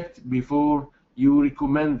checked before you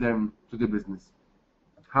recommend them to the business.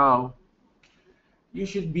 How? You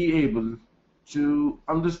should be able to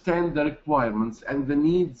understand the requirements and the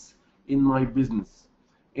needs in my business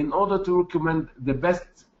in order to recommend the best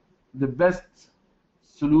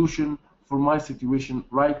solution for my situation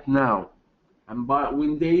right now. And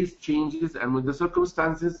when days changes and when the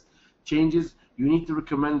circumstances changes, you need to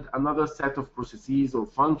recommend another set of processes or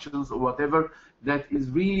functions or whatever that is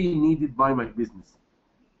really needed by my business.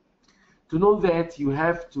 To know that, you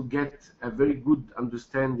have to get a very good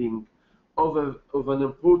understanding of an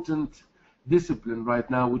important discipline right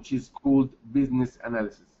now, which is called business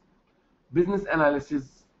analysis. Business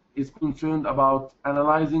analysis is concerned about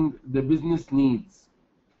analyzing the business needs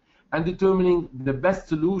and determining the best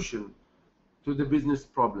solution to the business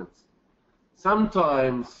problems.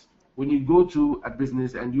 Sometimes when you go to a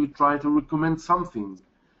business and you try to recommend something,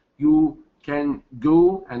 you can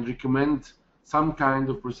go and recommend some kind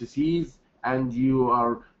of processes, and you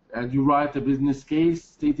write a business case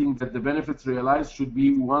stating that the benefits realized should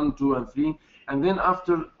be 1, 2, and 3, and then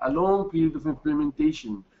after a long period of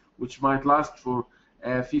implementation, which might last for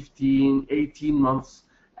 15, 18 months,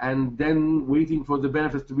 and then waiting for the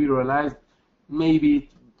benefits to be realized, maybe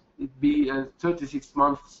it be 36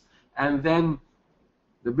 months, and then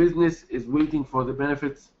the business is waiting for the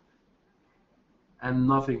benefits and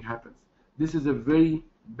nothing happens. This is a very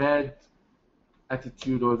bad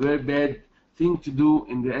attitude or very bad thing to do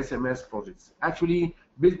in the SMS projects. Actually,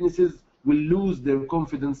 businesses will lose their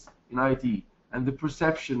confidence in IT, and the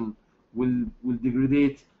perception will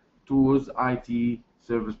degrade towards IT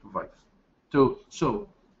service providers. So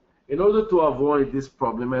in order to avoid this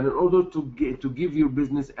problem and in order to give your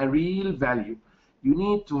business a real value, you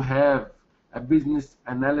need to have a business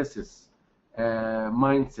analysis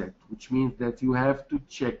mindset, which means that you have to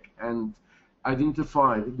check and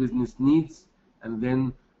identify the business needs and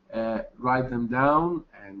then write them down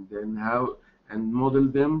and then model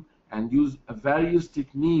them and use various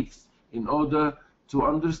techniques in order to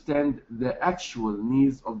understand the actual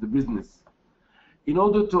needs of the business. In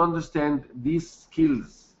order to understand these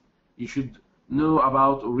skills, you should know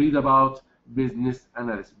about or read about business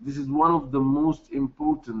analysis. This is one of the most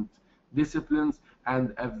important disciplines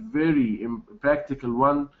and a very practical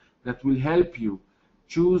one that will help you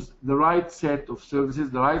choose the right set of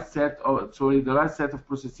services, the right set of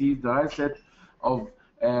processes, the right set of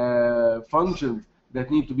functions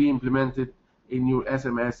that need to be implemented in your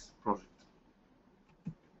SMS project.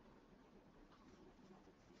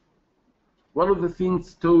 One of the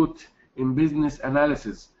things taught in business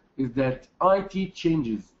analysis is that IT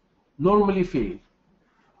changes normally fail.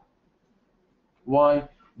 Why?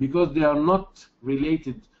 Because they are not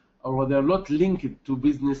related or they are not linked to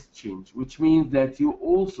business change, which means that you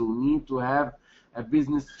also need to have a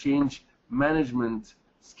business change management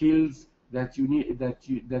skills that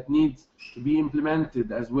needs to be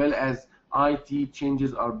implemented, as well as IT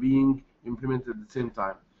changes are being implemented at the same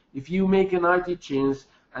time. If you make an IT change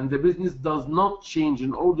and the business does not change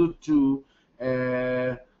in order to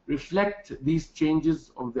reflect these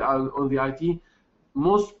changes on the IT,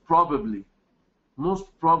 most probably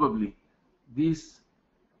these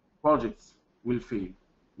projects will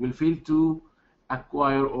fail to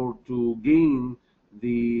acquire or to gain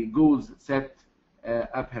the goals set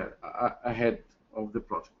ahead of the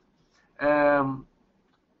project.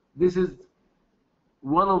 This is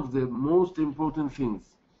one of the most important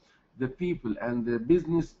things. The people and the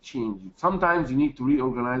business change. Sometimes you need to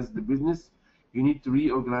reorganize the business, you need to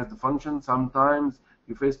reorganize the function. Sometimes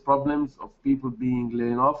you face problems of people being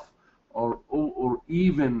laid off, or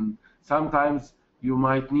even sometimes you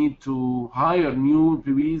might need to hire new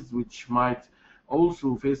employees, which might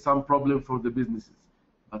also face some problem for the businesses.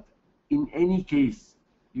 But in any case,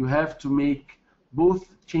 you have to make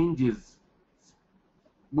both changes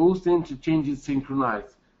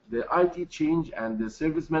synchronized. The IT change and the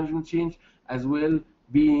service management change, as well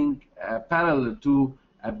being parallel to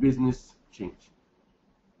a business change.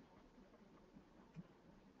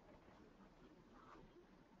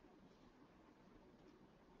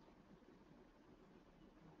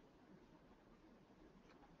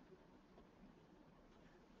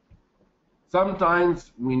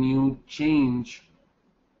 Sometimes when you change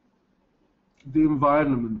the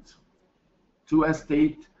environment to a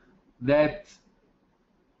state that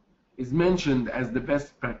is mentioned as the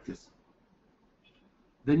best practice,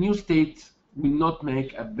 the new state will not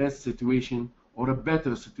make a best situation or a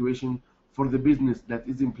better situation for the business that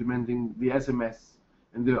is implementing the SMS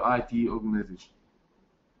in their IT organization.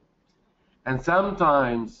 And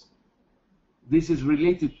sometimes this is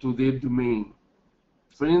related to their domain.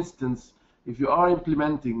 For instance, if you are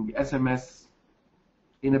implementing SMS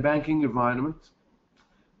in a banking environment,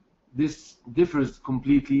 this differs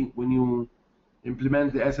completely when you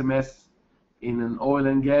implement the SMS in an oil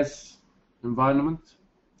and gas environment,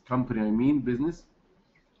 company I mean, business.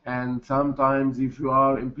 And sometimes if you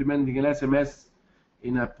are implementing an SMS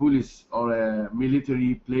in a police or a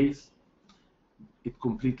military place, it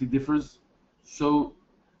completely differs. So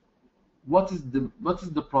what is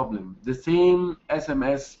the problem? The same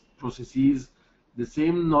SMS processes, the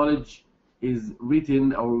same knowledge is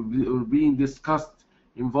written or being discussed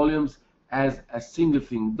in volumes as a single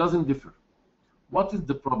thing, doesn't differ. What is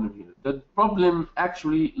the problem here? The problem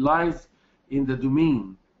actually lies in the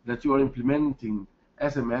domain that you are implementing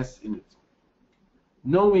SMS in it.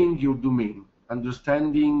 Knowing your domain,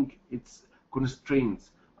 understanding its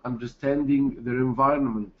constraints, understanding their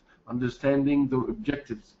environment, understanding their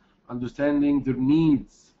objectives, understanding their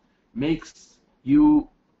needs, makes you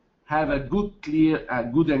have a good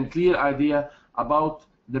and clear idea about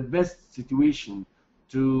the best situation,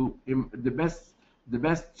 to the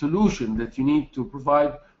best solution that you need to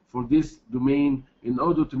provide for this domain in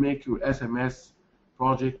order to make your SMS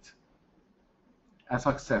project a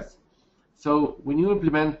success. So when you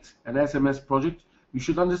implement an SMS project, you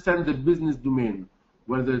should understand the business domain,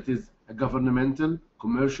 whether it is a governmental,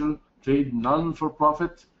 commercial, trade,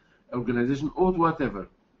 non-for-profit organization, or whatever.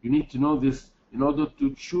 You need to know this in order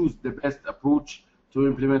to choose the best approach to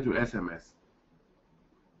implement your SMS.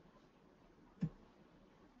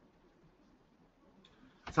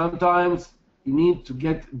 Sometimes you need to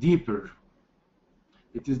get deeper.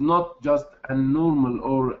 It is not just a normal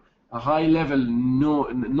or a high-level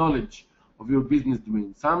knowledge of your business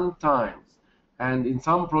domain. Sometimes, and in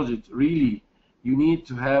some projects, really, you need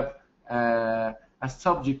to have a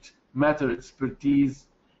subject matter expertise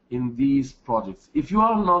in these projects. If you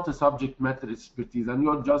are not a subject matter expertise and you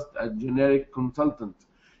are just a generic consultant,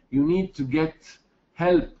 you need to get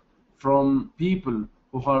help from people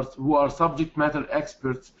who are subject matter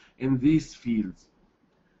experts in these fields.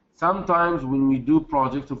 Sometimes when we do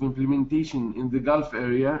projects of implementation in the Gulf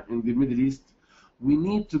area, in the Middle East, we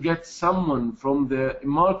need to get someone from the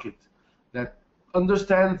market that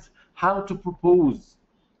understands how to propose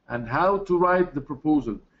and how to write the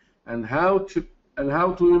proposal and how to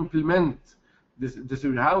implement this,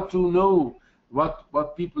 how to know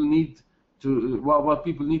what people need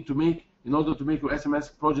to make in order to make your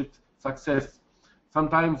SMS project success.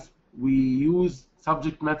 Sometimes we use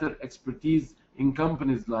subject matter expertise in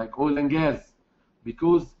companies like oil and gas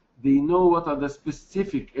because they know what are the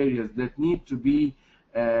specific areas that need to be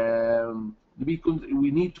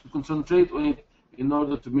we need to concentrate on it in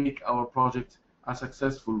order to make our project a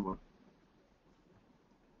successful one.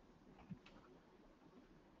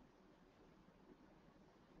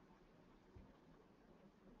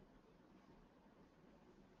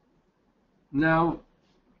 Now,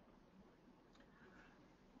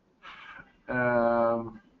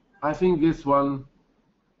 I think this one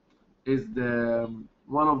is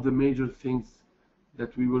one of the major things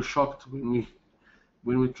that we were shocked when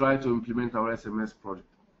we try to implement our SMS project.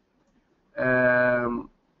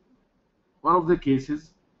 One of the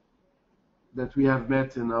cases that we have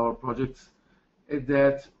met in our projects is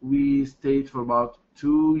that we stayed for about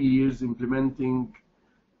 2 years implementing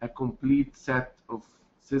a complete set of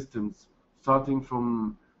systems, starting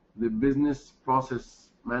from the business process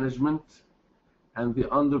management and the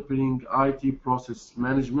underpinning IT process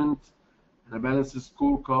management, and a balanced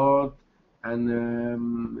scorecard, and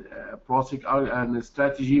a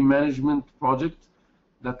strategy management project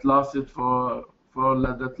that lasted for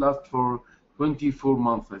 24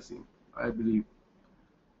 months, I believe.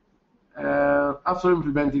 After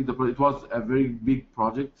implementing the project, it was a very big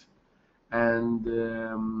project, and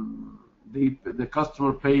the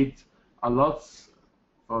customer paid a lot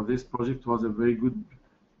for this project. It was a very good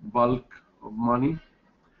bulk of money,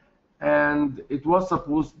 and it was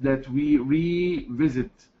supposed that we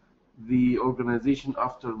revisit the organization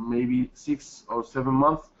after maybe 6 or 7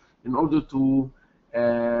 months in order to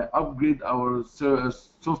upgrade our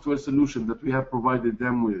software solution that we have provided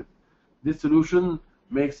them with. This solution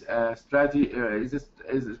makes a strategy is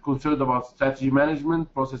concerned about strategy management,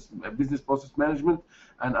 business process management,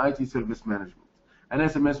 and IT service management. And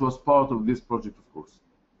SMS was part of this project, of course.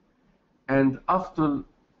 And after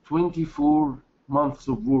 24 months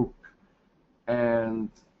of work and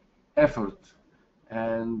effort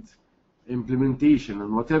and implementation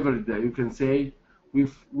and whatever that you can say,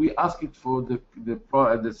 we asked it for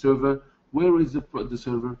the server. Where is the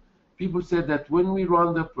server? People said that when we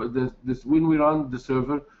run the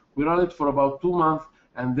server, we run it for about 2 months,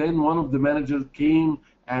 and then one of the managers came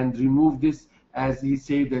and removed this, as he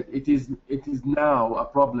said that it is now a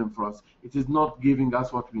problem for us. It is not giving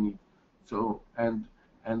us what we need. So and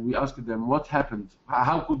we asked them what happened.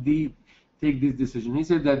 How could they take this decision? He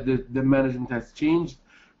said that the management has changed,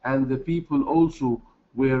 and the people also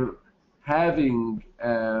were having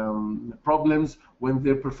problems when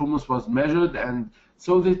their performance was measured, and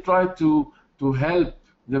so they tried to help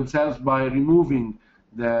themselves by removing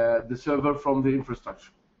the server from the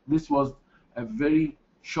infrastructure. This was a very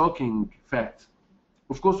shocking fact.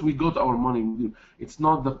 Of course, we got our money. It's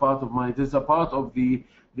not the part of money. It is a part of the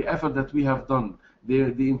effort that we have done,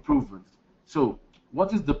 the improvement. So,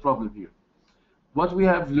 what is the problem here? What we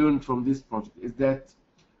have learned from this project is that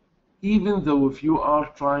even though if you are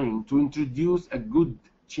trying to introduce a good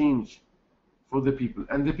change for the people,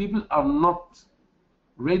 and the people are not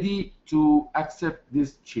ready to accept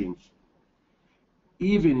this change,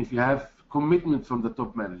 even if you have commitment from the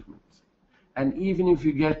top management, and even if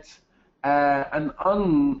you get an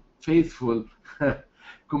unfaithful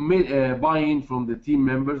buy-in from the team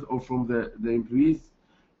members or from the employees,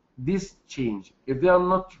 this change, if they are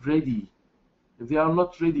not ready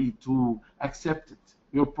to accept it,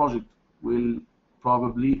 your project will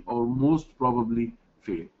probably or most probably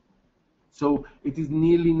fail. So it is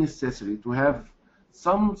nearly necessary to have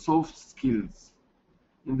some soft skills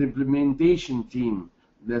in the implementation team,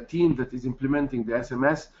 the team that is implementing the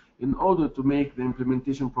SMS, in order to make the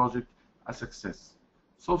implementation project a success.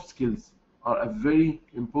 Soft skills are a very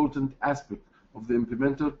important aspect of the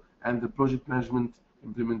implementer and the project management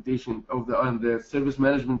implementation of the service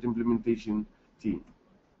management implementation team.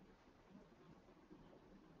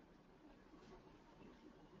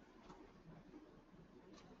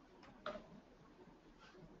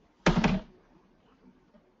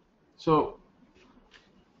 So,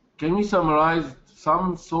 can we summarize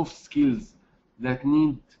some soft skills that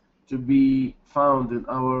need to be found in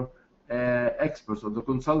our experts or the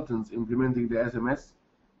consultants implementing the SMS?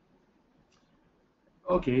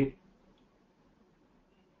 Okay.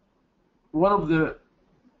 One of the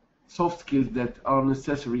soft skills that are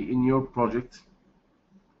necessary in your project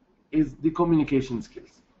is the communication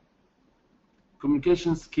skills.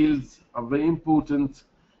 Communication skills are very important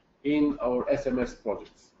in our SMS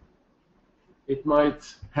projects. It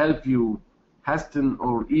might help you hasten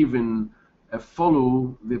or even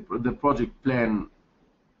follow the project plan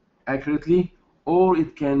accurately, or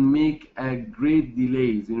it can make a great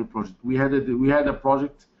delays in your project. We had a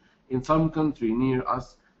project in some country near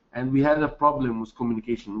us, and we had a problem with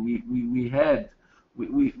communication. We had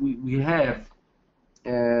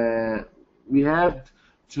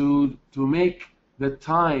to make the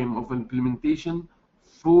time of implementation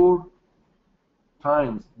 4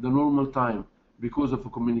 times the normal time because of a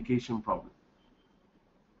communication problem.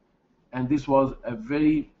 And this was a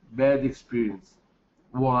very bad experience.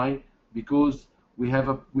 Why? Because we had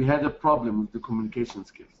a problem with the communication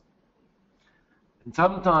skills. And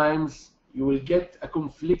sometimes you will get a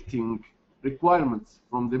conflicting requirements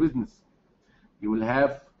from the business. You will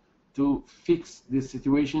have to fix this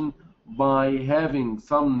situation by having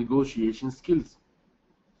some negotiation skills,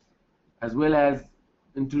 as well as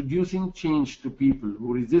introducing change to people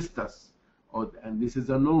who resist us. And this is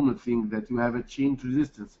a normal thing, that you have a change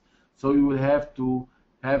resistance. So you will have to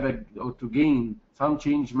gain some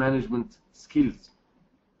change management skills.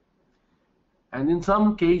 And in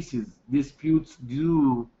some cases, disputes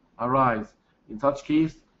do arise. In such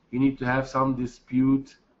case, you need to have some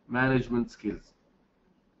dispute management skills.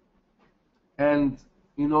 And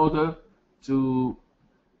in order to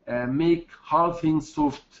make hard things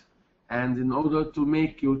soft, and in order to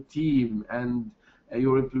make your team and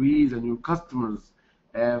your employees and your customers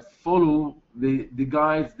follow the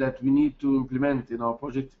guides that we need to implement in our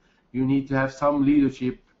project, you need to have some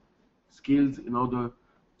leadership skills in order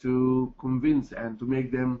to convince and to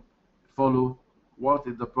make them follow what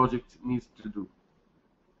the project needs to do.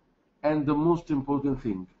 And the most important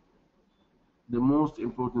thing,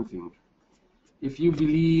 if you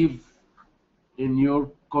believe in your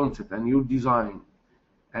concept and your design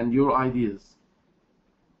and your ideas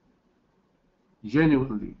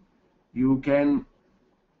genuinely, you can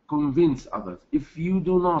convince others. If you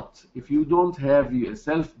don't have a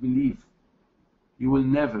self-belief, you will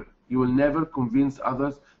never convince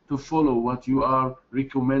others to follow what you are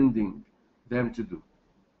recommending them to do.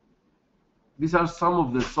 These are some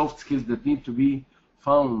of the soft skills that need to be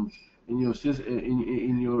found in your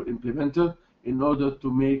implementer in order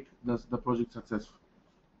to make the project successful.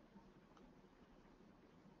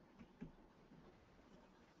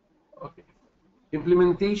 Okay.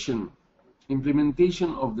 Implementation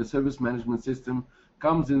of the service management system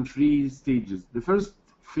comes in 3 stages. The first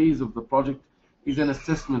phase of the project is an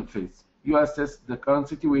assessment phase. You assess the current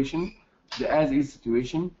situation, the as-is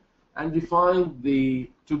situation, and define the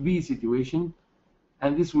to-be situation,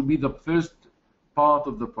 and this will be the first part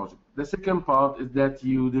of the project. The second part is that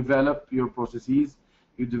you develop your processes,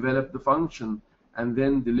 you develop the function, and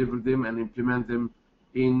then deliver them and implement them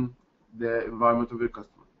in the environment of your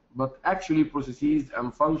customer. But actually, processes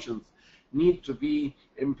and functions need to be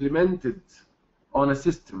implemented on a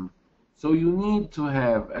system. So you need to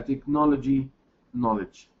have a technology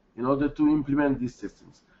knowledge in order to implement these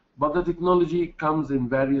systems. But the technology comes in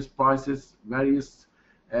various prices, various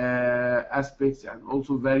aspects, and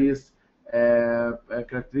also various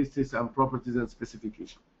characteristics and properties and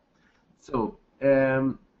specifications. So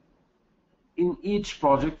in each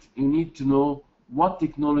project, you need to know what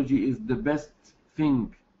technology is the best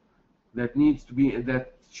thing that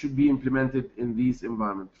should be implemented in this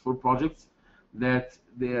environment. For projects that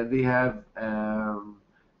they have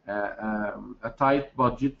a tight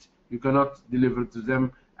budget, you cannot deliver to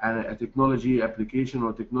them a technology application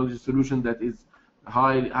or technology solution that is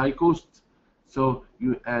high cost. So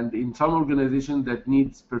and in some organization that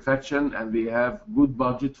needs perfection and they have good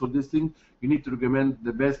budget for this thing, you need to recommend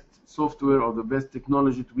the best software or the best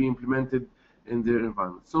technology to be implemented in their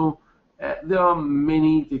environment. So there are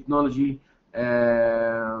many technology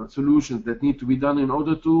solutions that need to be done in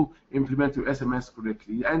order to implement your SMS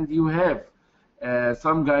correctly, and you have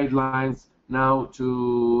some guidelines now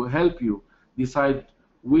to help you decide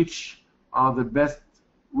which of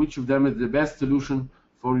them is the best solution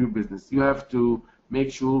for your business. You have to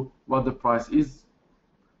make sure what the price is,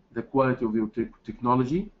 the quality of your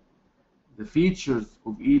technology, the features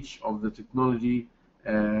of each of the technology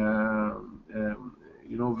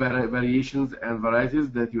variations and varieties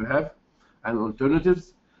that you have and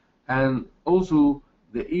alternatives, and also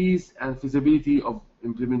the ease and feasibility of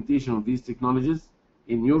implementation of these technologies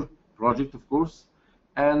in your project, of course,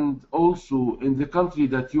 and also in the country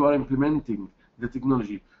that you are implementing the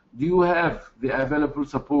technology. Do you have the available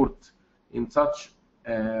support in such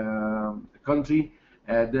country?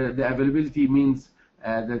 The availability means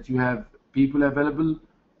that you have people available.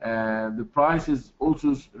 The price is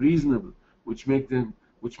also reasonable, which make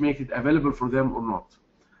it available for them or not.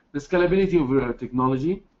 The scalability of your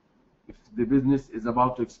technology. If the business is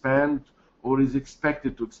about to expand or is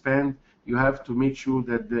expected to expand, you have to make sure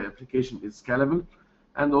that the application is scalable,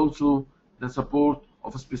 and also the support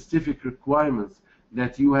of specific requirements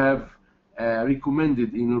that you have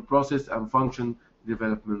recommended in your process and function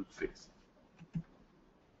development phase.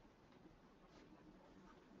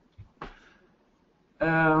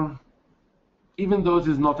 Even though it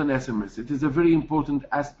is not an SMS, it is a very important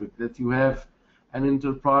aspect that you have an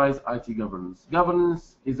enterprise IT governance.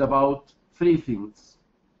 Governance is about 3 things.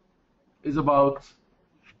 It's about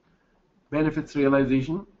benefits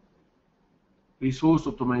realization, resource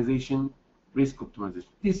optimization, risk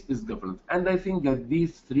optimization. This is governance. And I think that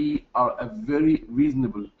these 3 are a very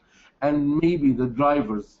reasonable and maybe the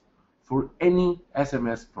drivers for any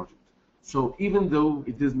SMS project. So even though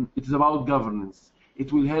it is about governance,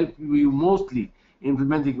 it will help you mostly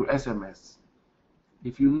implementing your SMS.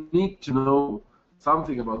 If you need to know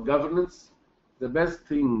something about governance, the best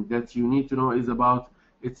thing that you need to know is about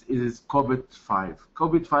it is COBIT5.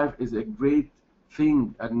 COBIT5 is a great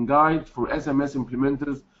thing and guide for SMS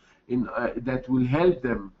implementers that will help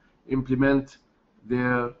them implement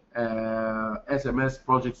their SMS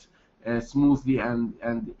projects smoothly, and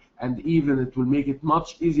even it will make it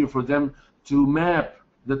much easier for them to map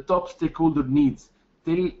the top stakeholder needs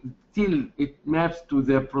till it maps to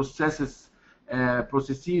the processes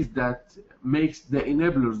that makes the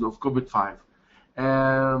enablers of COBIT5.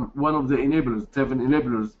 One of the enablers, 7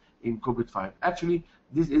 enablers in COBIT5. Actually,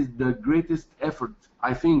 this is the greatest effort,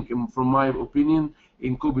 I think, from my opinion,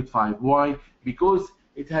 in COBIT5. Why? Because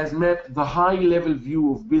it has mapped the high-level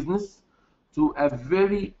view of business to a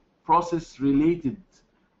very process-related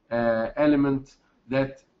element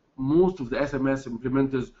that most of the SMS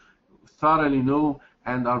implementers thoroughly know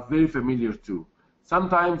and are very familiar to.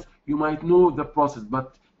 Sometimes you might know the process,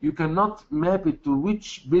 but you cannot map it to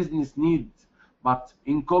which business needs. But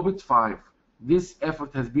in COBIT5, this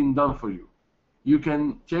effort has been done for you. You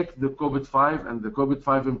can check the COBIT5 and the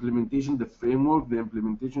COBIT5 implementation, the framework, the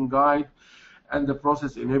implementation guide, and the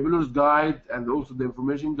process enablers guide, and also the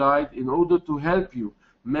information guide, in order to help you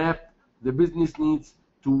map the business needs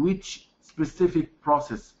to which specific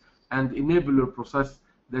process and enabler process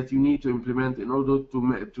that you need to implement in order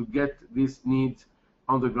to get these needs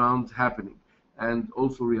on the ground happening and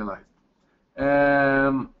also realized.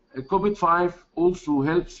 COBIT5 also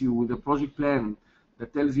helps you with a project plan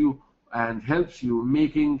that tells you and helps you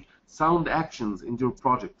making sound actions in your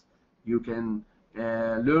project. You can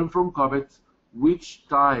learn from COBIT which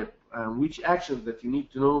type and which actions that you need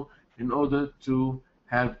to know in order to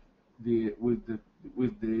have with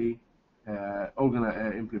the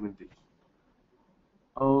implementation.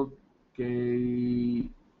 Okay,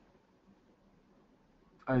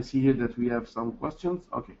 I see here that we have some questions.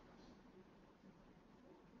 Okay.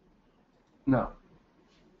 Now,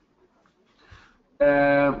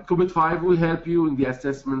 COBIT5 will help you in the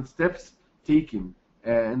assessment steps taken.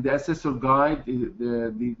 In the assessor guide,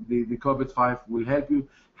 the COBIT5 will help you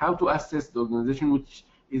how to assess the organization, which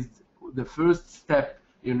is the first step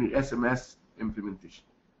in your SMS implementation.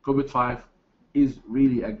 COBIT5 is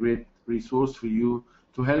really a great resource for you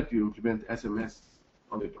to help you implement SMS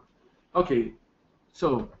on the ground. Okay,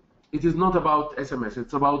 so it is not about SMS,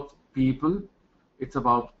 it's about people, it's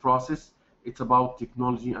about process, it's about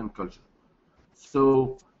technology and culture.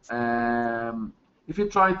 So if you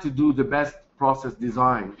try to do the best process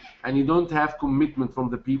design and you don't have commitment from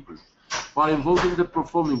the people by involving them,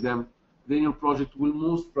 performing them, then your project will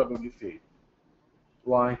most probably fail.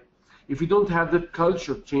 Why? If you don't have the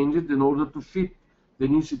culture changed in order to fit the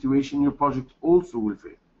new situation, your project also will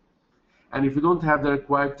fail. And if you don't have the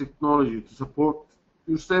required technology to support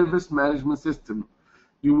your service management system,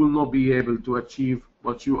 you will not be able to achieve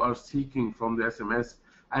what you are seeking from the SMS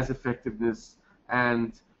as effectiveness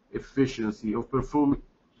and efficiency of performing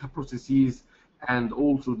the processes and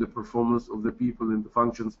also the performance of the people and the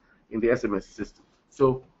functions in the SMS system.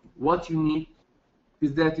 So what you need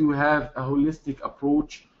is that you have a holistic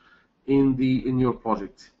approach in your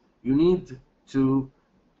project. You need to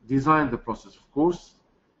design the process, of course,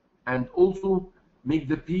 and also make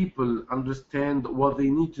the people understand what they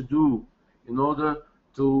need to do in order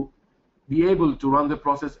to be able to run the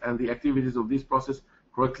process and the activities of this process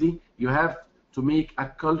correctly. You have to make a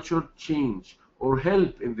culture change or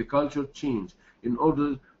help in the culture change in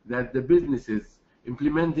order that the businesses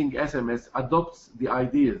implementing SMS adopts the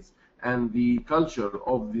ideas and the culture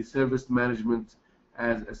of the service management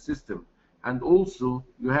as a system. And also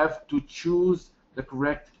you have to choose the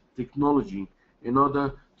correct technology in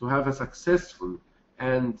order to have a successful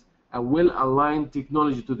and a well-aligned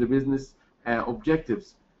technology to the business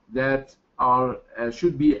objectives that are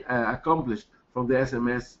should be accomplished from the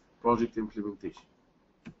SMS project implementation.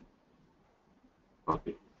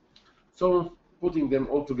 Okay, so putting them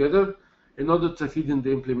all together, in order to succeed in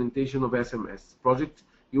the implementation of SMS project,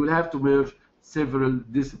 you will have to merge several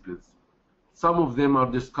disciplines. Some of them are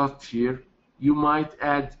discussed here. You might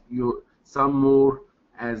add some more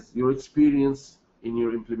as your experience in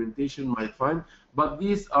your implementation might find, but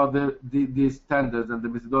these are the standards and the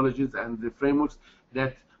methodologies and the frameworks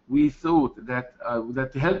that we thought that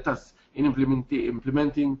that helped us in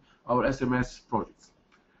implementing our SMS projects.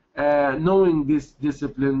 Knowing this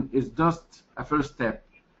discipline is just a first step.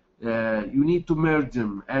 You need to merge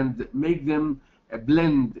them and make them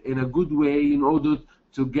blend in a good way in order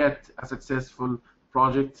to get a successful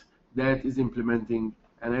project that is implementing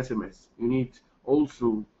an SMS. You need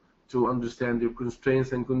also to understand your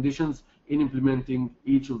constraints and conditions in implementing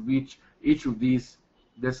each of these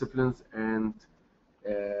disciplines and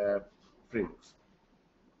frameworks.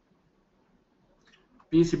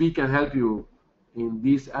 PECB can help you in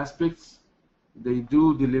these aspects. They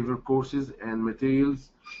do deliver courses and materials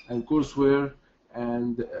and courseware,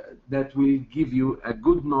 and that will give you a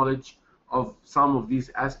good knowledge of some of these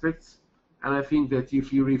aspects and I think that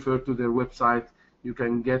if you refer to their website, you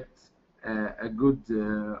can get a good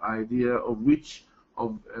idea of which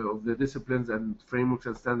of the disciplines and frameworks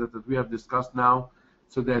and standards that we have discussed now,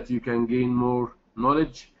 so that you can gain more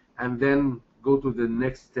knowledge and then go to the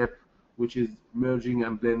next step, which is merging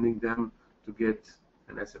and blending them to get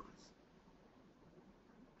an SMS.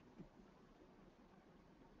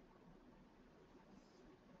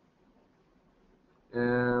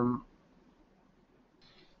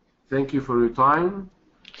 Thank you for your time,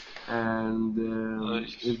 and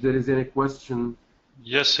if there is any question,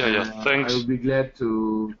 thanks. I will be glad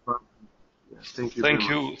to. Thank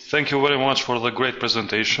you very much for the great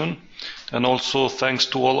presentation, and also thanks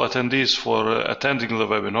to all attendees for attending the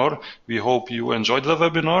webinar. We hope you enjoyed the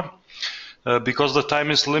webinar. Because the time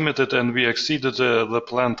is limited and we exceeded the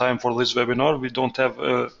planned time for this webinar, we don't have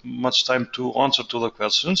much time to answer to the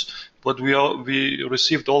questions, but we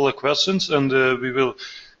received all the questions, and we will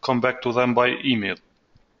come back to them by email.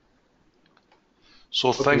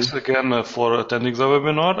 So thanks again for attending the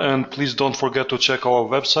webinar, and please don't forget to check our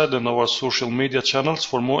website and our social media channels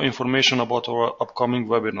for more information about our upcoming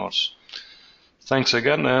webinars. Thanks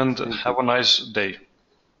again, and have a nice day.